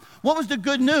God. What was the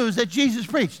good news that Jesus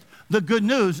preached? The good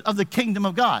news of the kingdom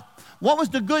of God. What was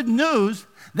the good news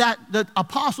that the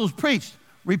apostles preached?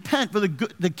 Repent, for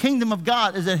the kingdom of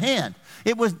God is at hand.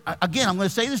 It was, again, I'm going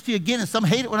to say this to you again, and some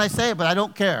hate it when I say it, but I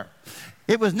don't care.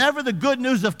 It was never the good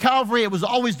news of Calvary. It was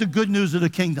always the good news of the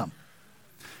kingdom.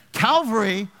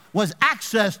 Calvary was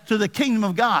access to the kingdom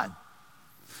of God.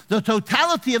 The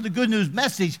totality of the good news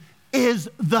message is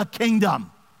the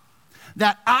kingdom.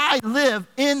 That I live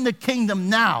in the kingdom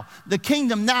now. The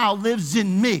kingdom now lives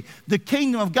in me. The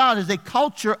kingdom of God is a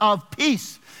culture of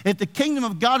peace. If the kingdom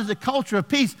of God is a culture of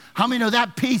peace, how many know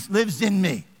that peace lives in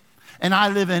me and I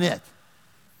live in it?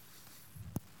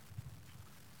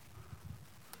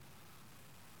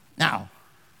 Now,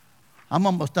 I'm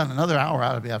almost done. Another hour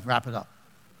out of me. I'll wrap it up.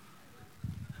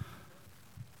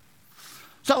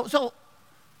 So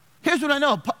here's what I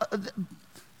know.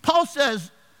 Paul says,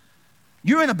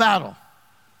 you're in a battle.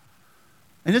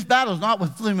 And this battle is not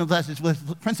with flesh and blood, it's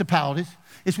with principalities.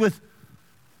 It's with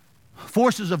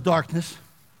forces of darkness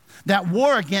that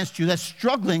war against you, that's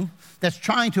struggling, that's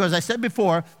trying to, as I said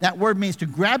before, that word means to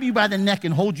grab you by the neck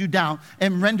and hold you down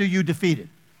and render you defeated.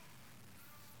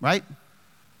 Right?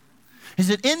 He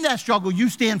said, in that struggle, you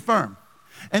stand firm.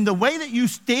 And the way that you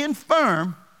stand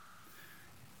firm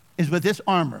is with this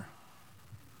armor.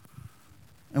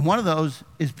 And one of those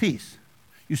is peace.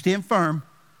 You stand firm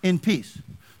in peace.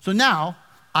 So now,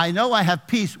 I know I have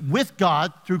peace with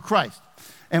God through Christ.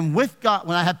 And with God,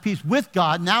 when I have peace with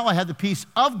God, now I have the peace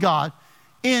of God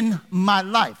in my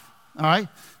life. All right?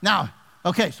 Now,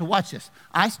 okay, so watch this.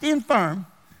 I stand firm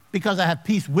because I have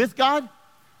peace with God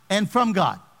and from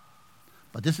God.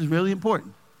 But this is really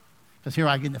important, because here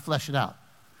I get to flesh it out.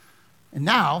 And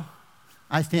now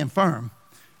I stand firm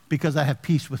because I have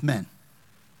peace with men.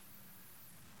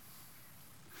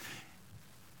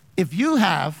 If you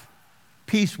have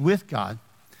peace with God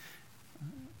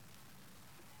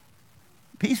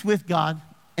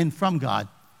and from God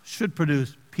should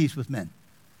produce peace with men.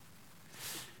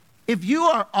 If you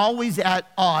are always at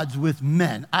odds with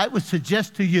men, I would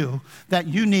suggest to you that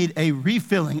you need a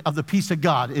refilling of the peace of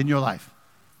God in your life.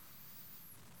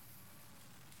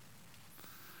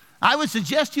 I would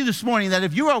suggest to you this morning that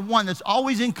if you are one that's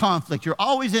always in conflict, you're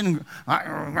always in... How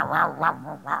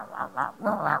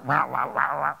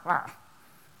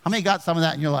many got some of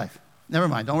that in your life? Never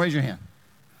mind, don't raise your hand.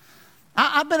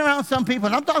 I've been around some people,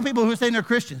 and I'm talking to people who are saying they're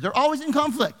Christians. They're always in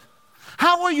conflict.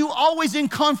 How are you always in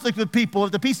conflict with people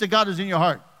if the peace of God is in your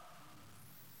heart?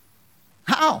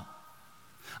 How?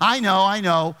 I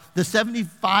know. The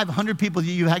 7,500 people that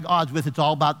you had odds with, it's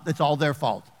all their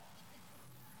fault.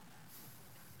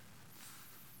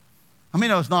 How many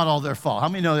know it's not all their fault? How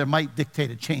many know there might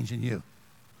dictate a change in you?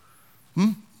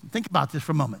 Think about this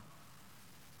for a moment.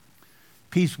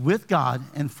 Peace with God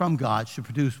and from God should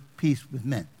produce peace with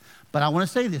men. But I want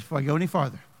to say this before I go any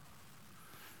farther.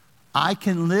 I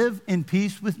can live in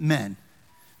peace with men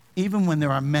even when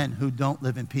there are men who don't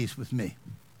live in peace with me.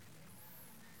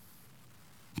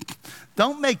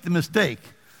 Don't make the mistake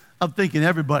of thinking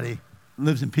everybody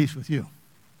lives in peace with you.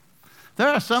 There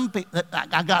are some people, I'm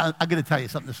going to tell you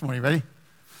something this morning, ready?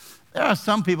 There are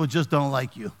some people who just don't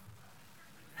like you.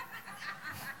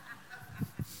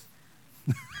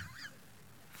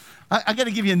 I got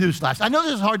to give you a news flash. I know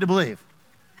this is hard to believe.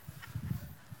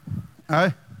 All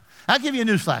right? I'll give you a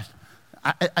news flash.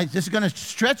 This is going to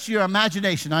stretch your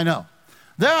imagination, I know.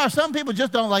 There are some people who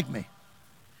just don't like me.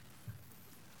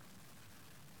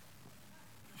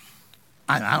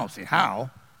 I don't see how.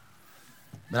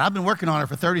 But I've been working on her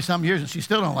for 30-some years, and she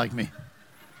still don't like me.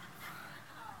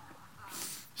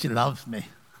 She loves me.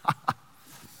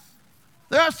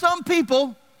 There are some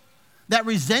people that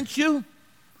resent you.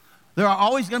 There are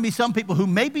always going to be some people who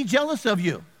may be jealous of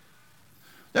you.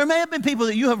 There may have been people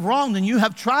that you have wronged and you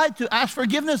have tried to ask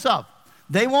forgiveness of.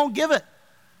 They won't give it.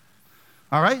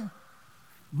 All right?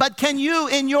 But can you,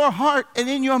 in your heart and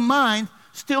in your mind,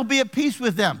 still be at peace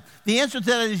with them? The answer to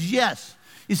that is yes.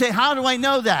 You say, how do I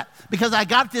know that? Because I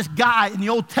got this guy in the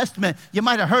Old Testament. You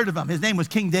might have heard of him. His name was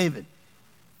King David.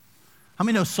 How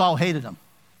many know Saul hated him?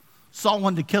 Saul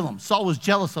wanted to kill him. Saul was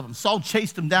jealous of him. Saul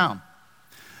chased him down.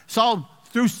 Saul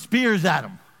threw spears at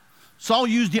him. Saul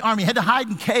used the army. He had to hide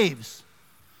in caves.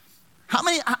 How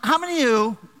many of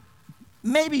you,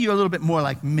 maybe you're a little bit more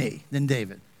like me than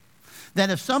David, that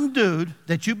if some dude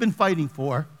that you've been fighting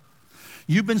for,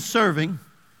 you've been serving,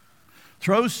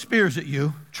 throws spears at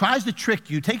you, tries to trick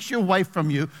you, takes your wife from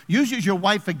you, uses your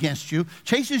wife against you,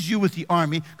 chases you with the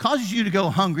army, causes you to go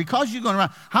hungry, causes you to go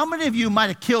around. How many of you might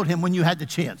have killed him when you had the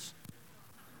chance?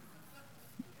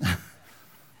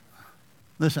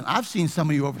 Listen, I've seen some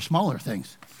of you over smaller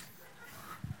things.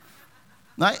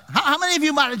 Right? How many of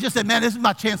you might have just said, man, this is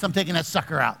my chance, I'm taking that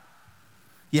sucker out?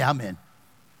 Yeah, I'm in.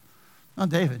 No,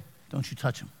 David, don't you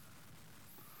touch him.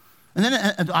 And then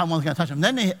I wasn't going to touch him.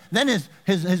 Then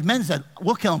his men said,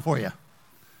 we'll kill him for you.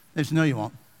 They said, no, you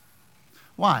won't.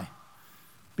 Why?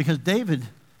 Because David,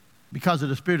 because of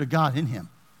the Spirit of God in him,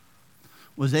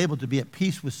 was able to be at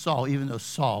peace with Saul, even though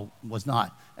Saul was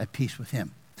not at peace with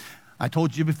him. I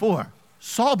told you before,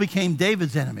 Saul became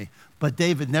David's enemy, but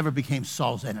David never became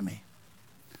Saul's enemy.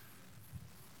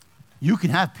 You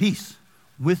can have peace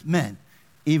with men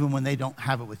even when they don't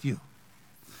have it with you.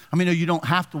 I mean, you don't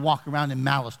have to walk around in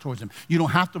malice towards them. You don't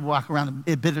have to walk around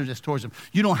in bitterness towards them.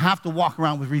 You don't have to walk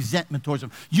around with resentment towards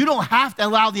them. You don't have to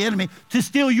allow the enemy to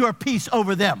steal your peace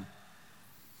over them.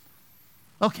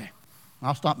 Okay,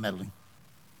 I'll stop meddling.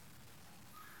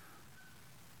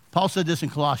 Paul said this in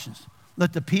Colossians,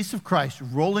 let the peace of Christ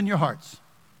roll in your hearts,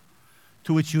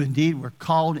 to which you indeed were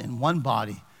called in one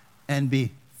body, and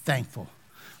be thankful.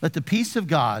 Let the peace of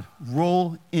God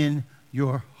roll in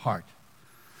your heart.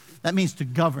 That means to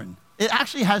govern. It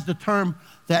actually has the term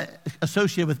that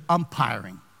associated with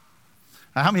umpiring.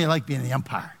 How many like being the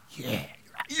umpire? Yeah.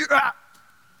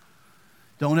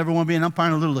 Don't ever want to be an umpire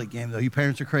in a Little League game, though. You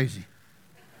parents are crazy.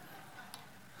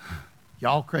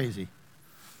 Y'all crazy.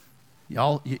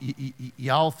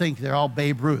 Y'all think they're all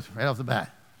Babe Ruth right off the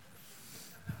bat.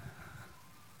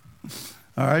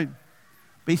 All right?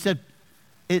 But he said,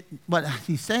 what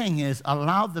he's saying is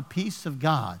allow the peace of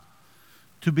God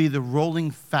to be the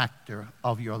rolling factor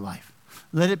of your life.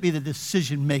 Let it be the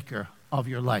decision maker of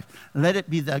your life. Let it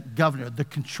be the governor, the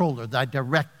controller, the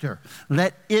director.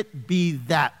 Let it be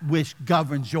that which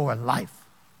governs your life.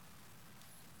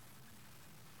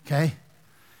 Okay?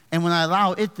 And when I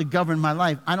allow it to govern my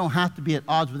life, I don't have to be at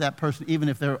odds with that person, even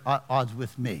if they're at odds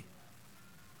with me.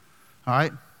 All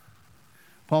right?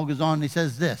 Paul goes on and he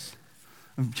says this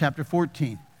in chapter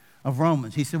 14 of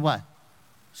Romans. He said what?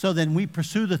 So then we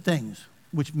pursue the things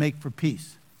which make for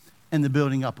peace and the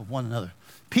building up of one another.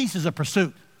 Peace is a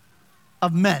pursuit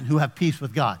of men who have peace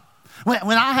with God.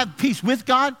 When I have peace with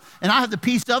God and I have the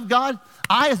peace of God,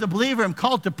 I as a believer am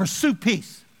called to pursue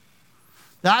peace.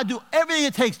 That I do everything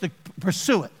it takes to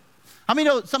pursue it. How many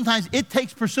know sometimes it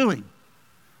takes pursuing?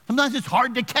 Sometimes it's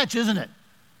hard to catch, isn't it?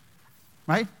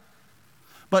 Right?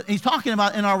 But he's talking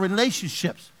about in our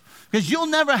relationships. Because you'll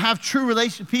never have true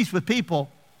peace with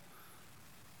people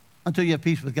until you have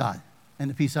peace with God and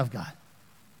the peace of God.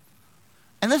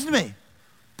 And listen to me.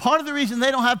 Part of the reason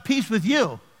they don't have peace with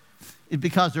you is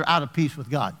because they're out of peace with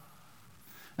God.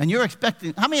 And you're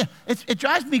expecting, it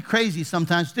drives me crazy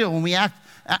sometimes still when we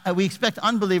expect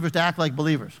unbelievers to act like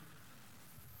believers.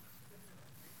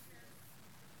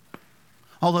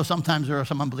 Although sometimes there are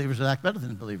some unbelievers that act better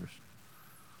than believers.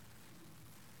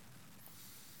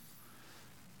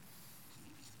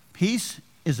 Peace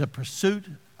is a pursuit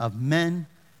of men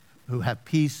who have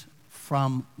peace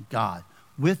from God,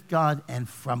 with God and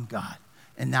from God.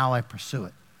 And now I pursue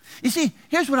it. You see,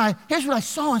 here's what I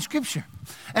saw in Scripture.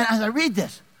 And as I read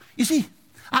this, you see,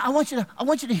 I want you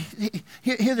to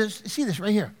hear this, see this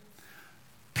right here.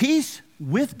 Peace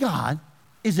with God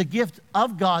is a gift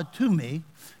of God to me.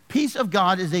 Peace of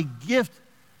God is a gift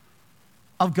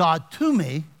of God to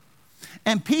me.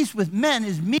 And peace with men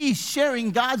is me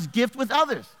sharing God's gift with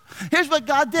others. Here's what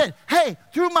God did. Hey,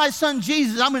 through my son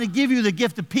Jesus, I'm going to give you the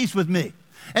gift of peace with me.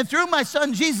 And through my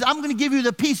son Jesus, I'm going to give you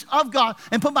the peace of God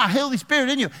and put my Holy Spirit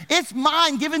in you. It's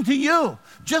mine given to you.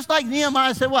 Just like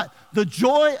Nehemiah said what? The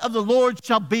joy of the Lord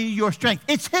shall be your strength.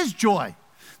 It's his joy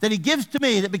that he gives to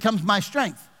me that becomes my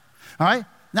strength. All right?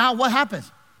 Now what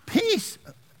happens? Peace.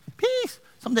 Peace.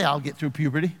 Someday I'll get through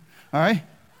puberty. All right?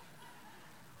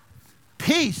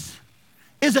 Peace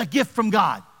is a gift from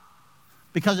God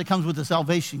because it comes with the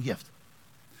salvation gift.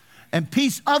 And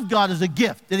peace of God is a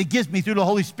gift that he gives me through the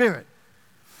Holy Spirit.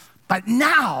 But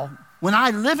now, when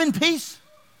I live in peace,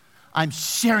 I'm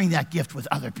sharing that gift with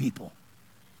other people.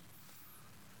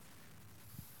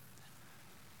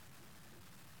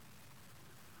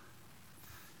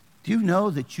 Do you know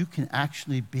that you can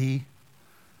actually be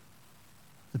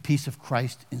the peace of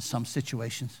Christ in some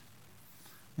situations,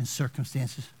 in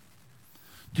circumstances?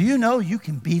 Do you know you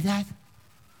can be that?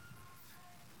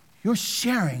 You're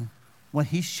sharing what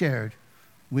he shared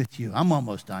with you. I'm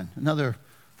almost done. Another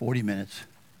 40 minutes.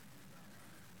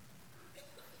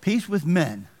 Peace with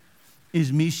men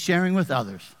is me sharing with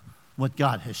others what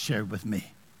God has shared with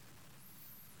me.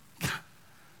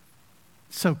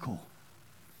 So cool.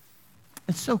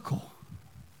 It's so cool.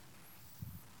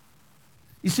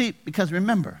 You see, because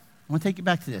remember, I want to take you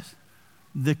back to this.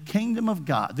 The kingdom of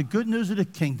God, the good news of the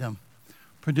kingdom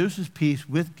produces peace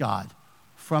with God,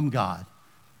 from God,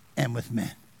 and with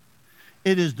men.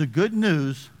 It is the good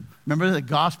news. Remember the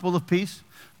gospel of peace?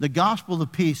 The gospel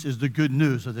of peace is the good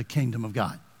news of the kingdom of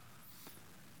God.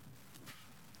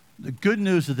 The good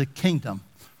news of the kingdom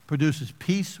produces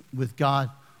peace with God,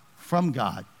 from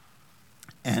God,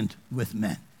 and with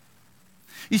men.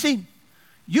 You see,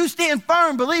 you stand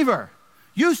firm, believer.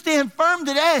 You stand firm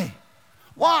today.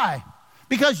 Why?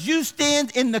 Because you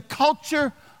stand in the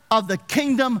culture of the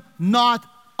kingdom, not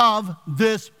of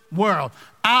this world.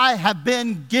 I have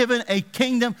been given a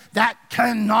kingdom that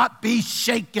cannot be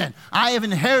shaken. I have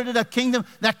inherited a kingdom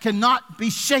that cannot be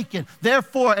shaken.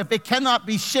 Therefore, if it cannot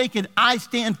be shaken, I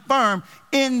stand firm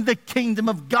in the kingdom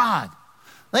of God.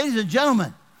 Ladies and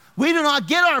gentlemen, we do not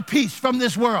get our peace from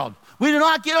this world. We do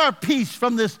not get our peace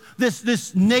from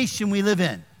this nation we live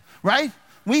in, right?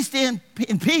 We stand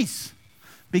in peace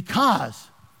because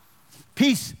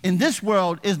peace in this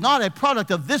world is not a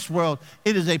product of this world.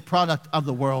 It is a product of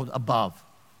the world above.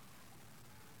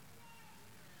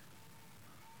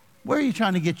 Where are you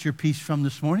trying to get your peace from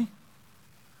this morning?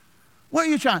 Where are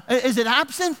you trying? Is it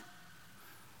absent?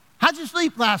 How'd you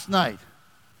sleep last night?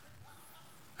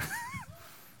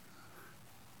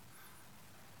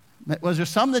 Was there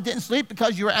some that didn't sleep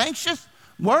because you were anxious,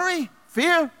 worry,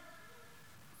 fear,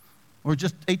 or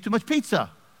just ate too much pizza?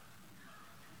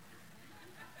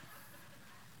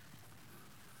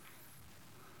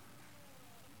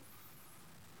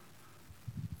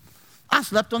 I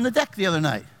slept on the deck the other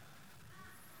night.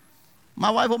 My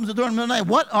wife opens the door in the middle of the night.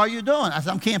 What are you doing? I said,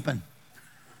 I'm camping.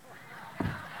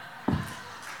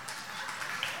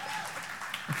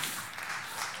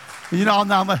 And you all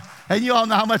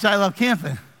know how much I love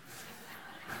camping.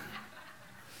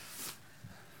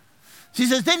 She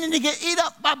says, didn't you get eat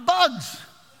up by bugs?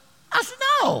 I said,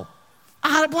 no. I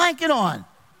had a blanket on.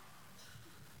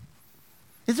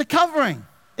 It's a covering.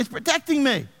 It's protecting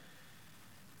me.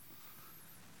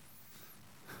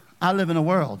 I live in a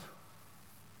world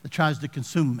that tries to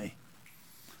consume me.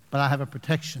 But I have a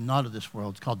protection not of this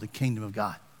world. It's called the kingdom of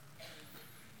God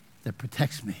that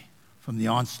protects me from the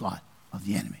onslaught of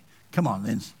the enemy. Come on,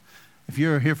 Linz. If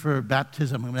you're here for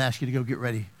baptism, I'm going to ask you to go get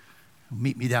ready.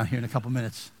 Meet me down here in a couple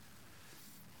minutes.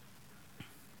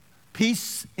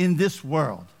 Peace in this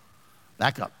world,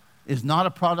 back up, is not a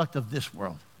product of this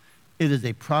world. It is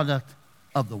a product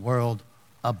of the world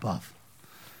above.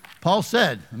 Paul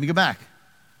said, let me go back.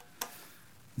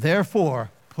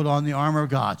 Therefore, put on the armor of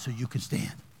God so you can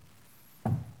stand.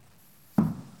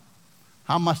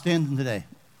 How am I standing today?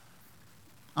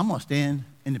 I'm going to stand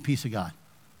in the peace of God.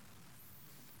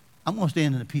 I'm going to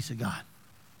stand in the peace of God.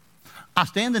 I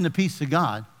stand in the peace of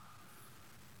God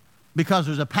because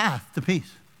there's a path to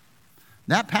peace.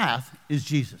 That path is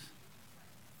Jesus.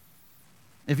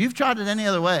 If you've tried it any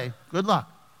other way, good luck.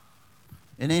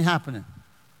 It ain't happening.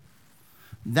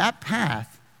 That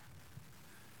path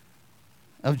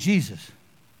of Jesus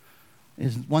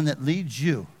is one that leads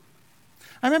you.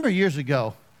 I remember years ago,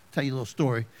 I'll tell you a little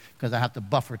story because I have to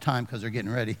buffer time because they're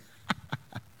getting ready.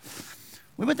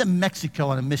 We went to Mexico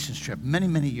on a missions trip many,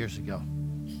 many years ago.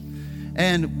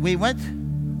 And we went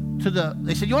to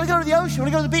they said, you want to go to the ocean? You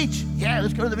want to go to the beach? Yeah,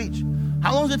 let's go to the beach.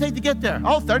 How long does it take to get there?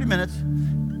 Oh, 30 minutes.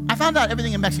 I found out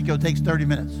everything in Mexico takes 30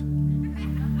 minutes.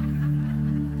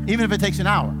 Even if it takes an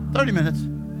hour, 30 minutes.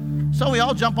 So we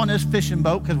all jump on this fishing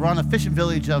boat because we're on a fishing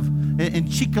village in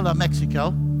Chicala, Mexico.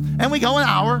 And we go an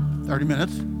hour, 30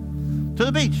 minutes, to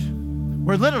the beach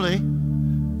where literally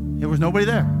there was nobody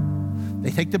there. They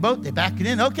take the boat, they back it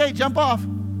in. Okay, jump off.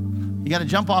 You got to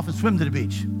jump off and swim to the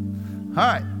beach. All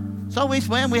right. So we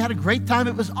swam. We had a great time.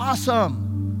 It was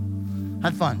awesome.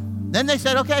 Had fun. Then they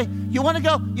said, okay, you want to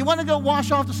go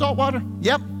wash off the salt water?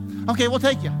 Yep. Okay, we'll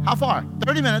take you. How far?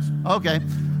 30 minutes. Okay.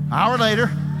 Hour later,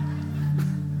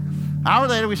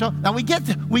 now we get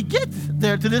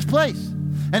there to this place.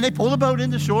 And they pull the boat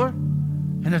into shore,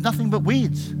 and there's nothing but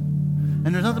weeds. And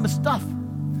there's nothing but stuff.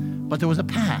 But there was a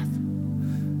path.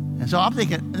 And so I'm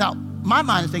thinking, now my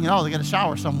mind is thinking, oh, they got a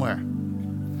shower somewhere.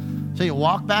 So you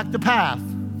walk back the path,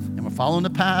 and we're following the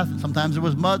path. And sometimes it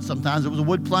was mud, sometimes it was a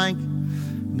wood plank.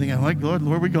 I'm thinking, oh, Lord,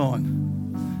 where are we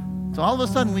going? So all of a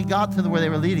sudden, we got to where they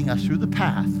were leading us through the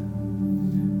path.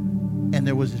 And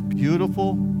there was this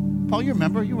beautiful, Paul, you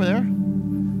remember? You were there?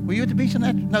 Were you at the beach on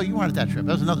that? No, you weren't at that trip.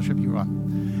 That was another trip you were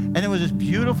on. And it was this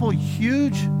beautiful,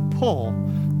 huge pool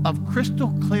of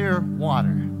crystal clear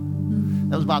water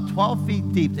that was about 12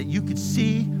 feet deep that you could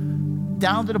see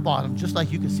down to the bottom, just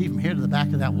like you could see from here to the back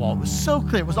of that wall. It was so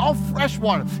clear. It was all fresh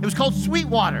water. It was called sweet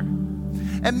water.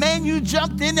 And man, you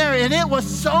jumped in there and it was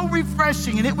so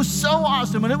refreshing and it was so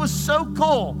awesome and it was so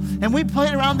cool. And we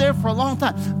played around there for a long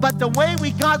time. But the way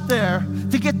we got there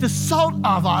to get the salt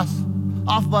off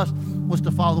of us, was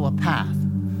to follow a path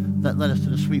that led us to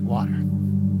the sweet water.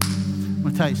 I'm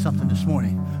going to tell you something this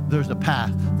morning. There's a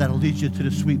path that'll lead you to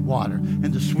the sweet water,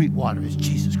 and the sweet water is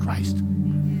Jesus Christ.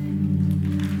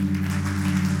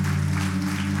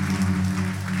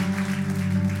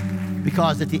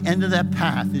 Because at the end of that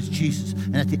path is Jesus.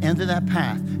 And at the end of that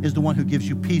path is the one who gives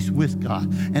you peace with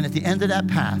God. And at the end of that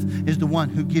path is the one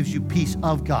who gives you peace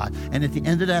of God. And at the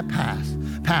end of that path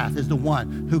is the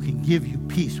one who can give you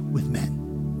peace with men.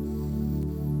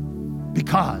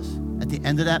 Because at the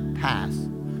end of that path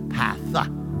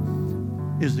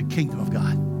is the kingdom of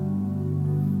God.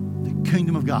 The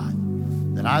kingdom of God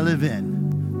that I live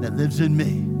in, that lives in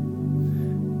me.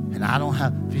 And I don't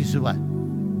have, Jesus said what?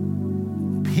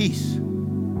 Peace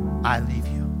I leave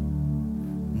you.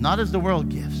 Not as the world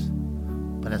gives,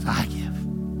 but as I give.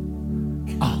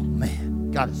 Oh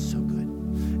man, God is so good.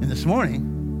 And this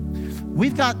morning,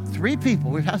 we've got 3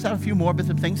 people. We've had a few more, but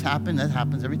some things happen. That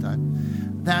happens every time.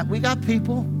 That we got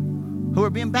people who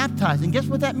are being baptized. And guess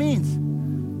what that means?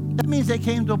 That means they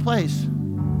came to a place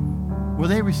where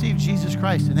they received Jesus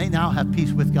Christ and they now have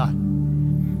peace with God.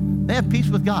 They have peace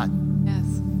with God.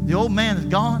 Yes. The old man is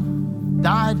gone,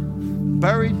 died,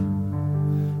 buried,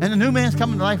 and the new man's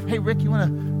coming to life. Hey, Rick, you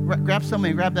want to grab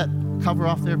somebody, grab that cover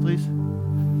off there, please?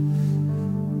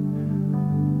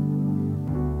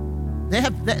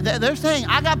 They're saying,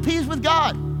 I got peace with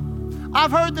God.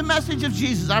 I've heard the message of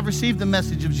Jesus. I've received the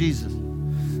message of Jesus.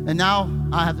 And now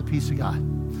I have the peace of God.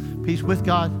 Peace with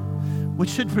God, which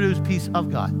should produce peace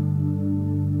of God.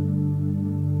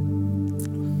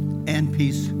 And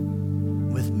peace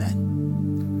with men.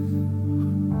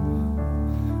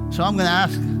 So I'm going to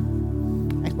ask,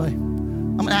 thanks, buddy.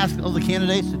 I'm going to ask all the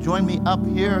candidates to join me up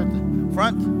here at the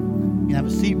front. You can have a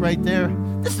seat right there.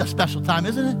 This is a special time,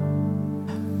 isn't it?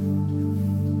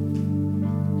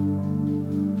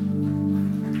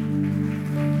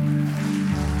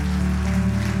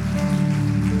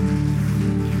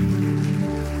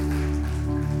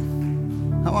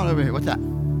 Come on over here. What's that?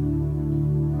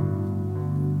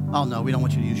 Oh, no, we don't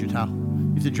want you to use your towel.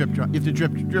 You have to drip dry. You have to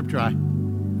drip dry.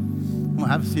 Come on,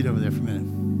 have a seat over there for a minute.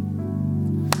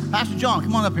 Pastor John,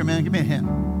 come on up here, man. Give me a hand.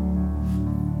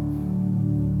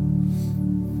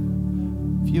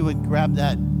 If you would grab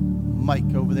that mic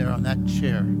over there on that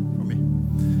chair for me.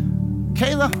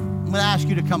 Kayla, I'm going to ask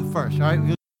you to come first, all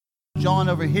right? John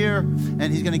over here, and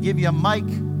he's going to give you a mic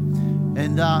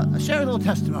and share a little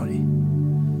testimony.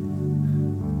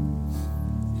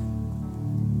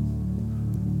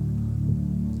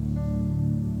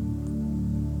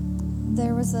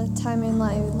 There was a time in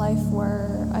my life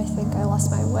where I think I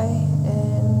lost my way,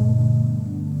 and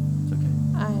It's okay.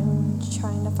 I'm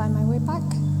trying to find my way back.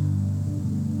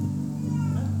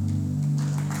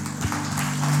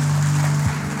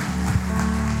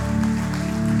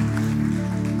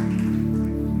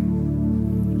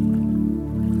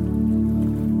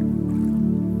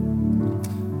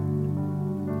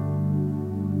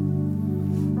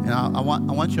 And I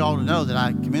want you all to know that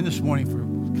I came in this morning for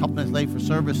a couple minutes late for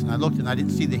service, and I looked and I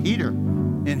didn't see the heater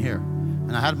in here.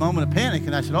 And I had a moment of panic,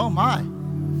 and I said, oh my,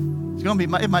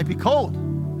 it might be cold.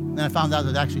 And then I found out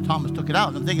that actually Thomas took it out.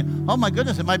 And I'm thinking, oh my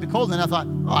goodness, it might be cold. And then I thought,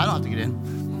 oh, I don't have to get in.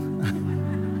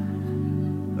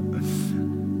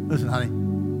 Listen, honey,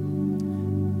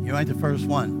 you ain't the first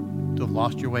one to have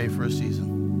lost your way for a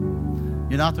season.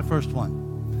 You're not the first one.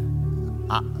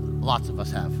 Lots of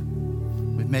us have.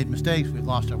 We've made mistakes. We've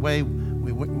lost our way.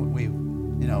 We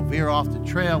veer off the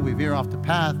trail. We veer off the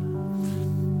path.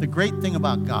 The great thing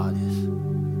about God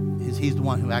is he's the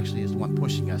one who actually is the one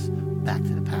pushing us back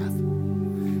to the path.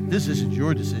 This isn't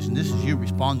your decision. This is you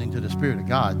responding to the Spirit of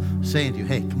God, saying to you,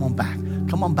 hey, come on back.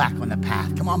 Come on back on the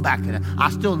path. Come on back to that. I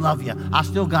still love you. I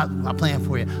still got a plan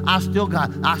for you. I still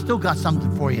got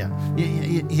something for you.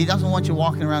 He doesn't want you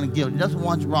walking around in guilt. He doesn't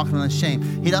want you walking around in shame.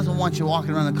 He doesn't want you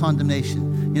walking around in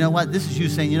condemnation. You know what? This is you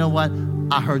saying, you know what?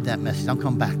 I heard that message. I'm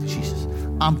coming back to Jesus.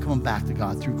 I'm coming back to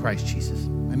God through Christ Jesus.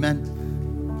 Amen?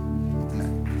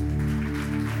 Amen.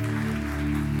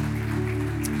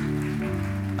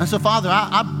 And so, Father,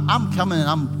 I'm coming and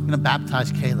I'm going to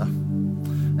baptize Kayla.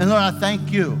 And Lord, I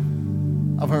thank you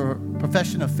of her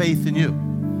profession of faith in you.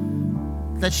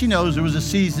 That she knows there was a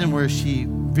season where she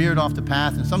veered off the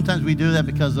path. And sometimes we do that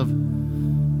because of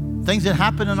things that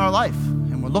happen in our life.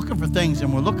 And we're looking for things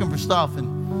and we're looking for stuff.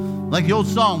 And like the old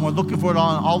song, we're looking for it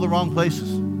on all the wrong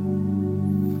places.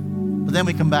 But then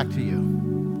we come back to you.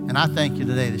 And I thank you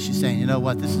today that she's saying, you know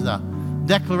what, this is a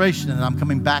declaration that I'm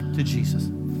coming back to Jesus,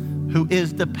 who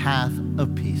is the path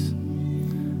of peace.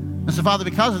 And so, Father,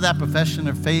 because of that profession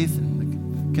of faith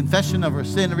and the confession of her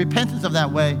sin, the repentance of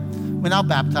that way, we now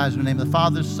baptize in the name of the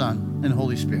Father, Son, and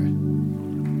Holy Spirit.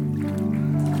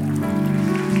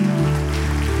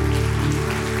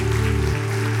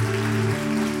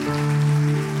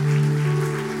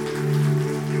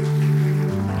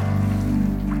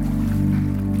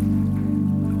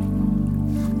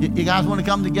 You guys want to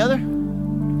come together?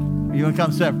 Or you want to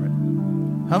come separate?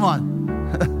 Come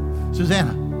on.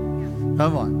 Susanna,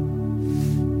 come on.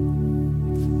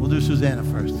 We'll do Susanna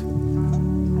first. I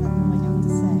don't really know what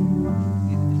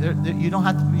to say. You don't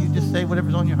have to, you just say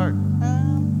whatever's on your heart.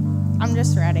 I'm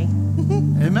just ready.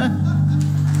 Amen?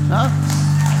 Huh?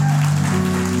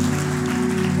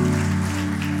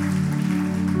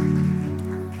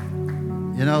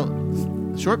 You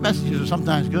know, short messages are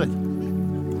sometimes good.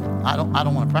 I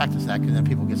don't want to practice that because then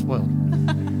people get spoiled.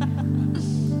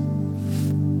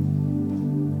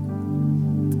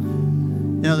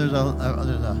 You know, there's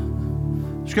a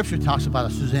scripture that talks about a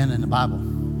Susanna in the Bible.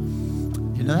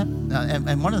 Do you know that?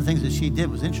 And one of the things that she did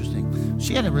was interesting.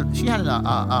 She had an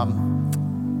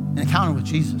encounter with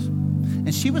Jesus,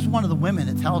 and she was one of the women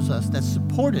that tells us that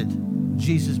supported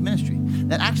Jesus' ministry,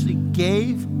 that actually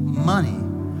gave money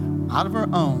out of her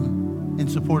own in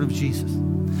support of Jesus.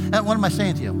 And what am I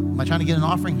saying to you? Am I trying to get an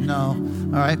offering? No.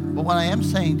 All right. But what I am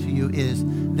saying to you is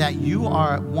that you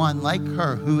are one like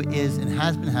her who is and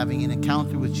has been having an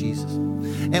encounter with Jesus.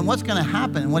 And what's going to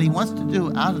happen, and what he wants to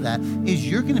do out of that, is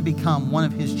you're going to become one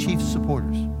of his chief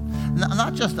supporters. I'm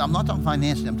not talking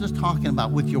financially. I'm just talking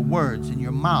about with your words and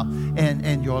your mouth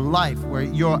and your life, where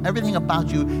everything about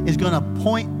you is going to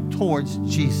point towards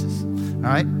Jesus. All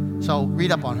right. So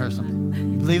read up on her something.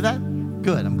 You believe that?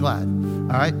 Good. I'm glad.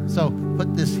 All right. So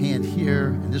put this hand here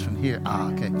and this one here.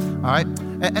 Okay. All right.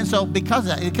 And so because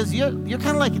of that, because you're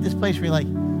kind of like at this place where you're like,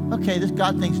 okay, this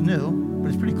God thing's new, but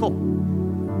it's pretty cool.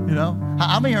 You know?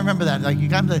 How many remember that? Like you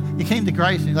came to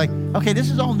Christ and you're like, okay, this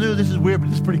is all new, this is weird, but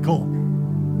this is pretty cool.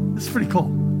 This is pretty cool.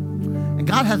 And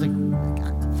God has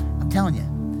I'm telling you,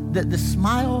 the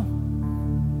smile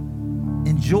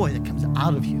and joy that comes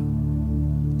out of you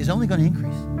is only going to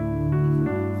increase.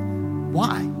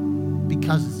 Why?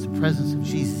 Because it's the presence of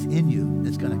Jesus in you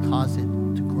that's going to cause it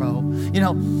to grow. You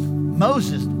know,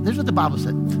 Moses, this is what the Bible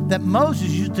said, that Moses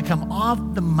used to come off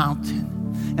the mountain.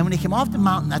 And when he came off the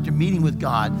mountain after meeting with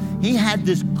God, he had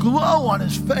this glow on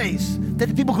his face that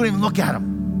the people couldn't even look at him.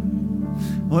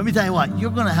 Well, let me tell you what,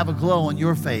 you're going to have a glow on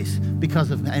your face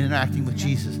because of interacting with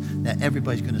Jesus that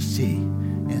everybody's going to see,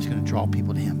 and it's going to draw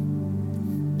people to him.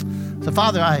 So,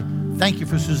 Father, I thank you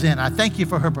for Suzanne. I thank you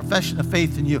for her profession of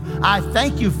faith in you. I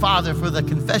thank you, Father, for the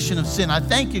confession of sin. I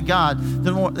thank you, God,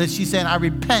 that she's saying, I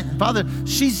repent. And Father,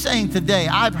 she's saying today,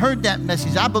 I've heard that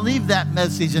message. I believe that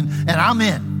message, and I'm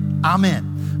in. I'm in.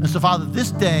 And so, Father,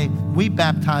 this day, we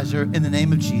baptize her in the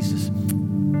name of Jesus.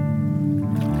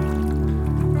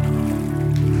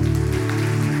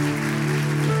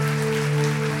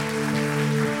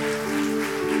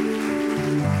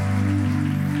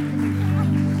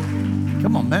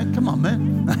 Come on, man. Come on,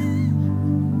 man.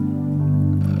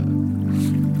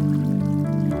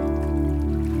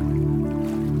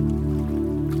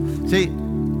 See,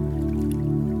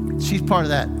 she's part of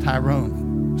that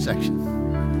Tyrone section.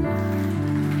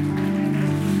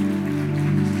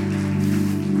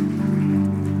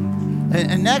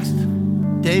 And next,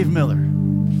 Dave Miller.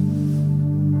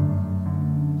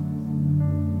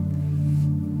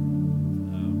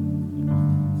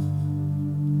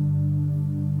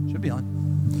 Should be on.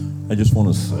 I just want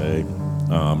to say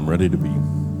I'm ready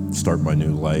to start my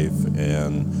new life,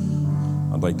 and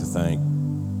I'd like to thank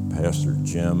Pastor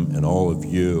Jim and all of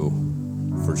you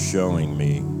for showing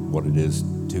me what it is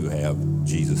to have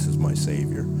Jesus as my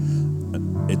Savior.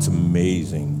 It's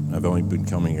amazing. I've only been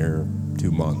coming here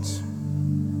 2 months,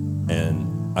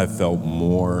 and I felt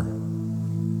more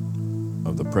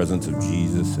of the presence of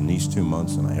Jesus in these 2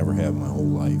 months than I ever have my whole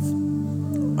life.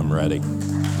 I'm ready.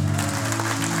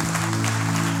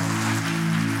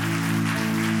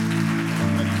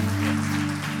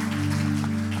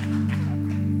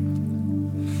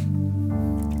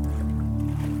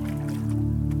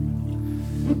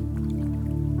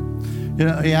 You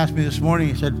know, he asked me this morning,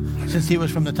 he said, since he was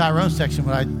from the Tyrone section,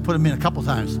 would I put him in a couple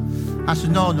times? I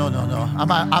said, no. I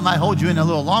might hold you in a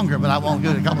little longer, but I won't do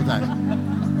it a couple times.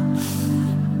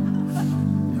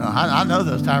 You know, I know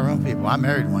those Tyrone people. I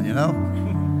married one, you know?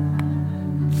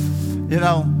 You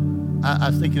know, I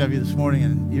was thinking of you this morning,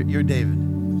 and you're David.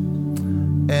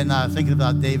 And I was thinking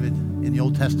about David in the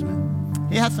Old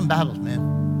Testament. He had some battles,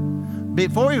 man.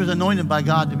 Before he was anointed by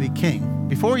God to be king,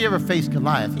 before he ever faced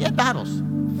Goliath, he had battles.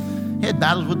 He had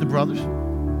battles with the brothers,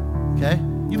 okay?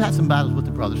 You've had some battles with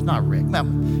the brothers, not Rick. No,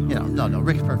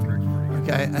 Rick's perfect,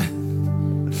 okay?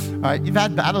 All right, you've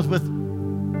had battles with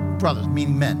brothers,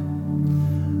 meaning men.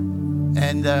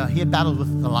 And he had battles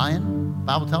with the lion, the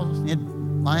Bible tells us. He had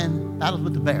battles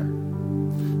with the bear.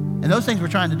 And those things were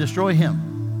trying to destroy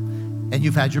him. And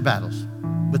you've had your battles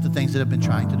with the things that have been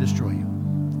trying to destroy you.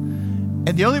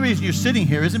 And the only reason you're sitting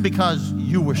here isn't because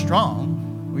you were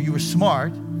strong or you were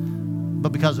smart,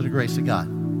 but because of the grace of God.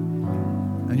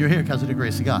 And you're here because of the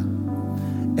grace of God.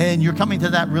 And you're coming to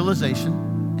that realization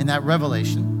and that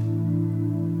revelation.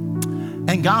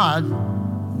 And God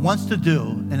wants to do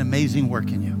an amazing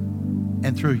work in you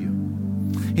and through you.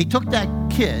 He took that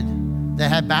kid that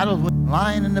had battled with the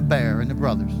lion and the bear and the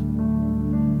brothers,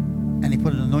 and he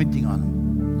put an anointing on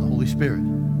him, the Holy Spirit.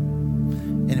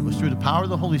 And it was through the power of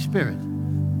the Holy Spirit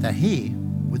that he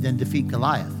would then defeat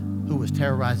Goliath, who was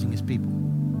terrorizing his people.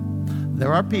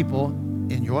 There are people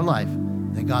in your life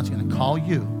that God's going to call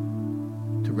you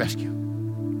to rescue.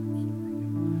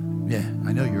 Yeah,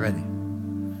 I know you're ready.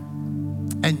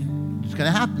 And it's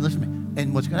going to happen, listen to me.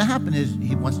 And what's going to happen is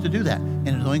he wants to do that. And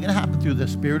it's only going to happen through the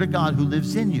Spirit of God who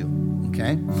lives in you,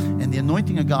 okay? And the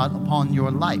anointing of God upon your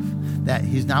life. That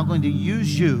he's now going to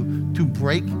use you to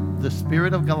break the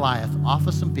spirit of Goliath off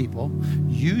of some people,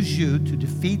 use you to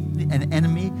defeat an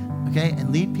enemy, okay,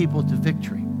 and lead people to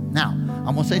victory. Now,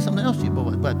 I'm going to say something else to you,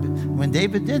 but when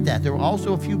David did that, there were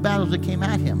also a few battles that came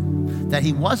at him that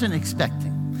he wasn't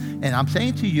expecting. And I'm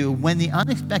saying to you, when the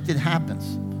unexpected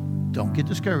happens, don't get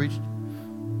discouraged.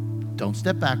 Don't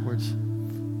step backwards,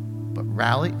 but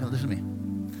rally. Now listen to me.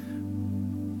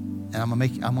 And I'm going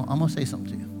to say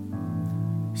something to you.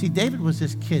 See, David was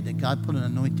this kid that God put an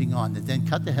anointing on that then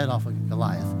cut the head off of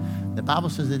Goliath. The Bible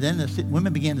says that then the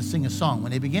women began to sing a song.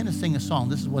 When they began to sing a song,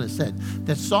 this is what it said,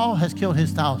 that Saul has killed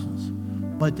his thousands,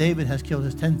 but David has killed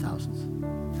his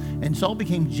 10,000s. And Saul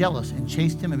became jealous and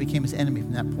chased him and became his enemy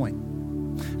from that point.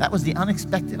 That was the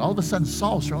unexpected. All of a sudden,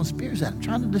 Saul's throwing spears at him,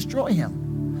 trying to destroy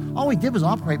him. All he did was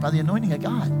operate by the anointing of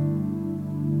God.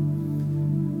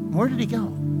 Where did he go?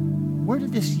 Where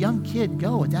did this young kid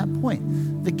go at that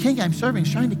point? The king I'm serving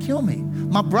is trying to kill me.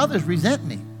 My brothers resent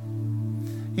me.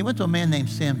 He went to a man named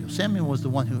Samuel. Samuel was the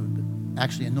one who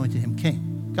actually anointed him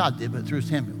king. God did, but through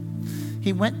Samuel.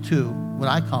 He went to what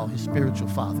I call his spiritual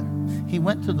father. He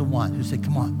went to the one who said,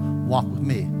 come on, walk with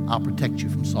me. I'll protect you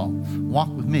from Saul. Walk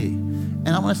with me. And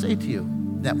I want to say to you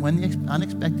that when the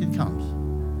unexpected comes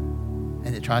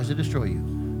and it tries to destroy you,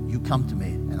 you come to me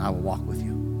and I will walk with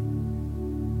you.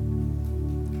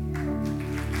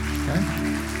 Okay?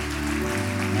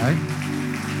 All right?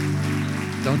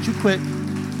 Don't you quit.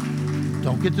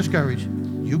 Don't get discouraged.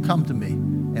 You come to me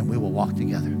and we will walk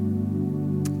together.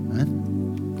 Amen?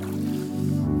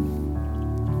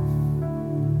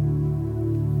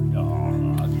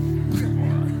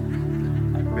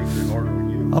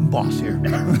 I'm boss here.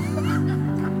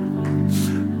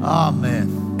 Oh, man.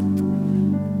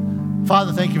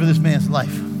 Father, thank you for this man's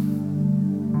life.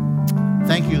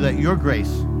 Thank you that your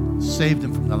grace saved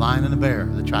him from the lion and the bear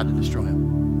that tried to destroy him,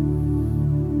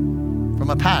 from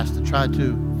a past that tried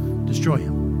to destroy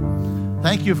him.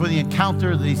 Thank you for the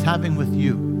encounter that he's having with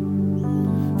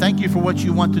you. Thank you for what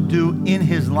you want to do in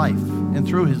his life and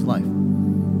through his life.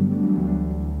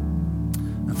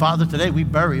 And Father, today we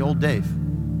bury old Dave.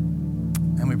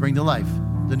 And we bring to life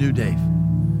the new Dave,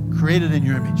 created in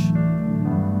your image.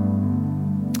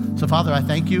 So, Father, I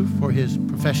thank you for his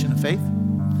profession of faith.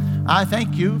 I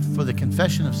thank you for the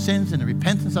confession of sins and the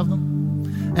repentance of them.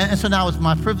 And so now it's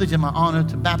my privilege and my honor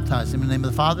to baptize him in the name of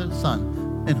the Father, the Son,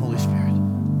 and Holy Spirit.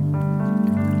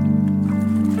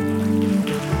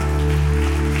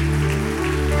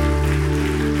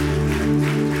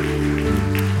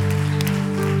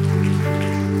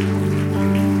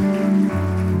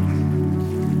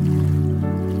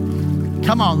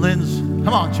 Come on, Linz.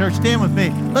 Come on, church. Stand with me.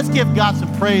 Let's give God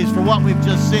some praise for what we've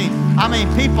just seen. I mean,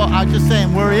 people are just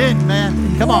saying, we're in,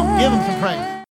 man. Come on, give him some praise.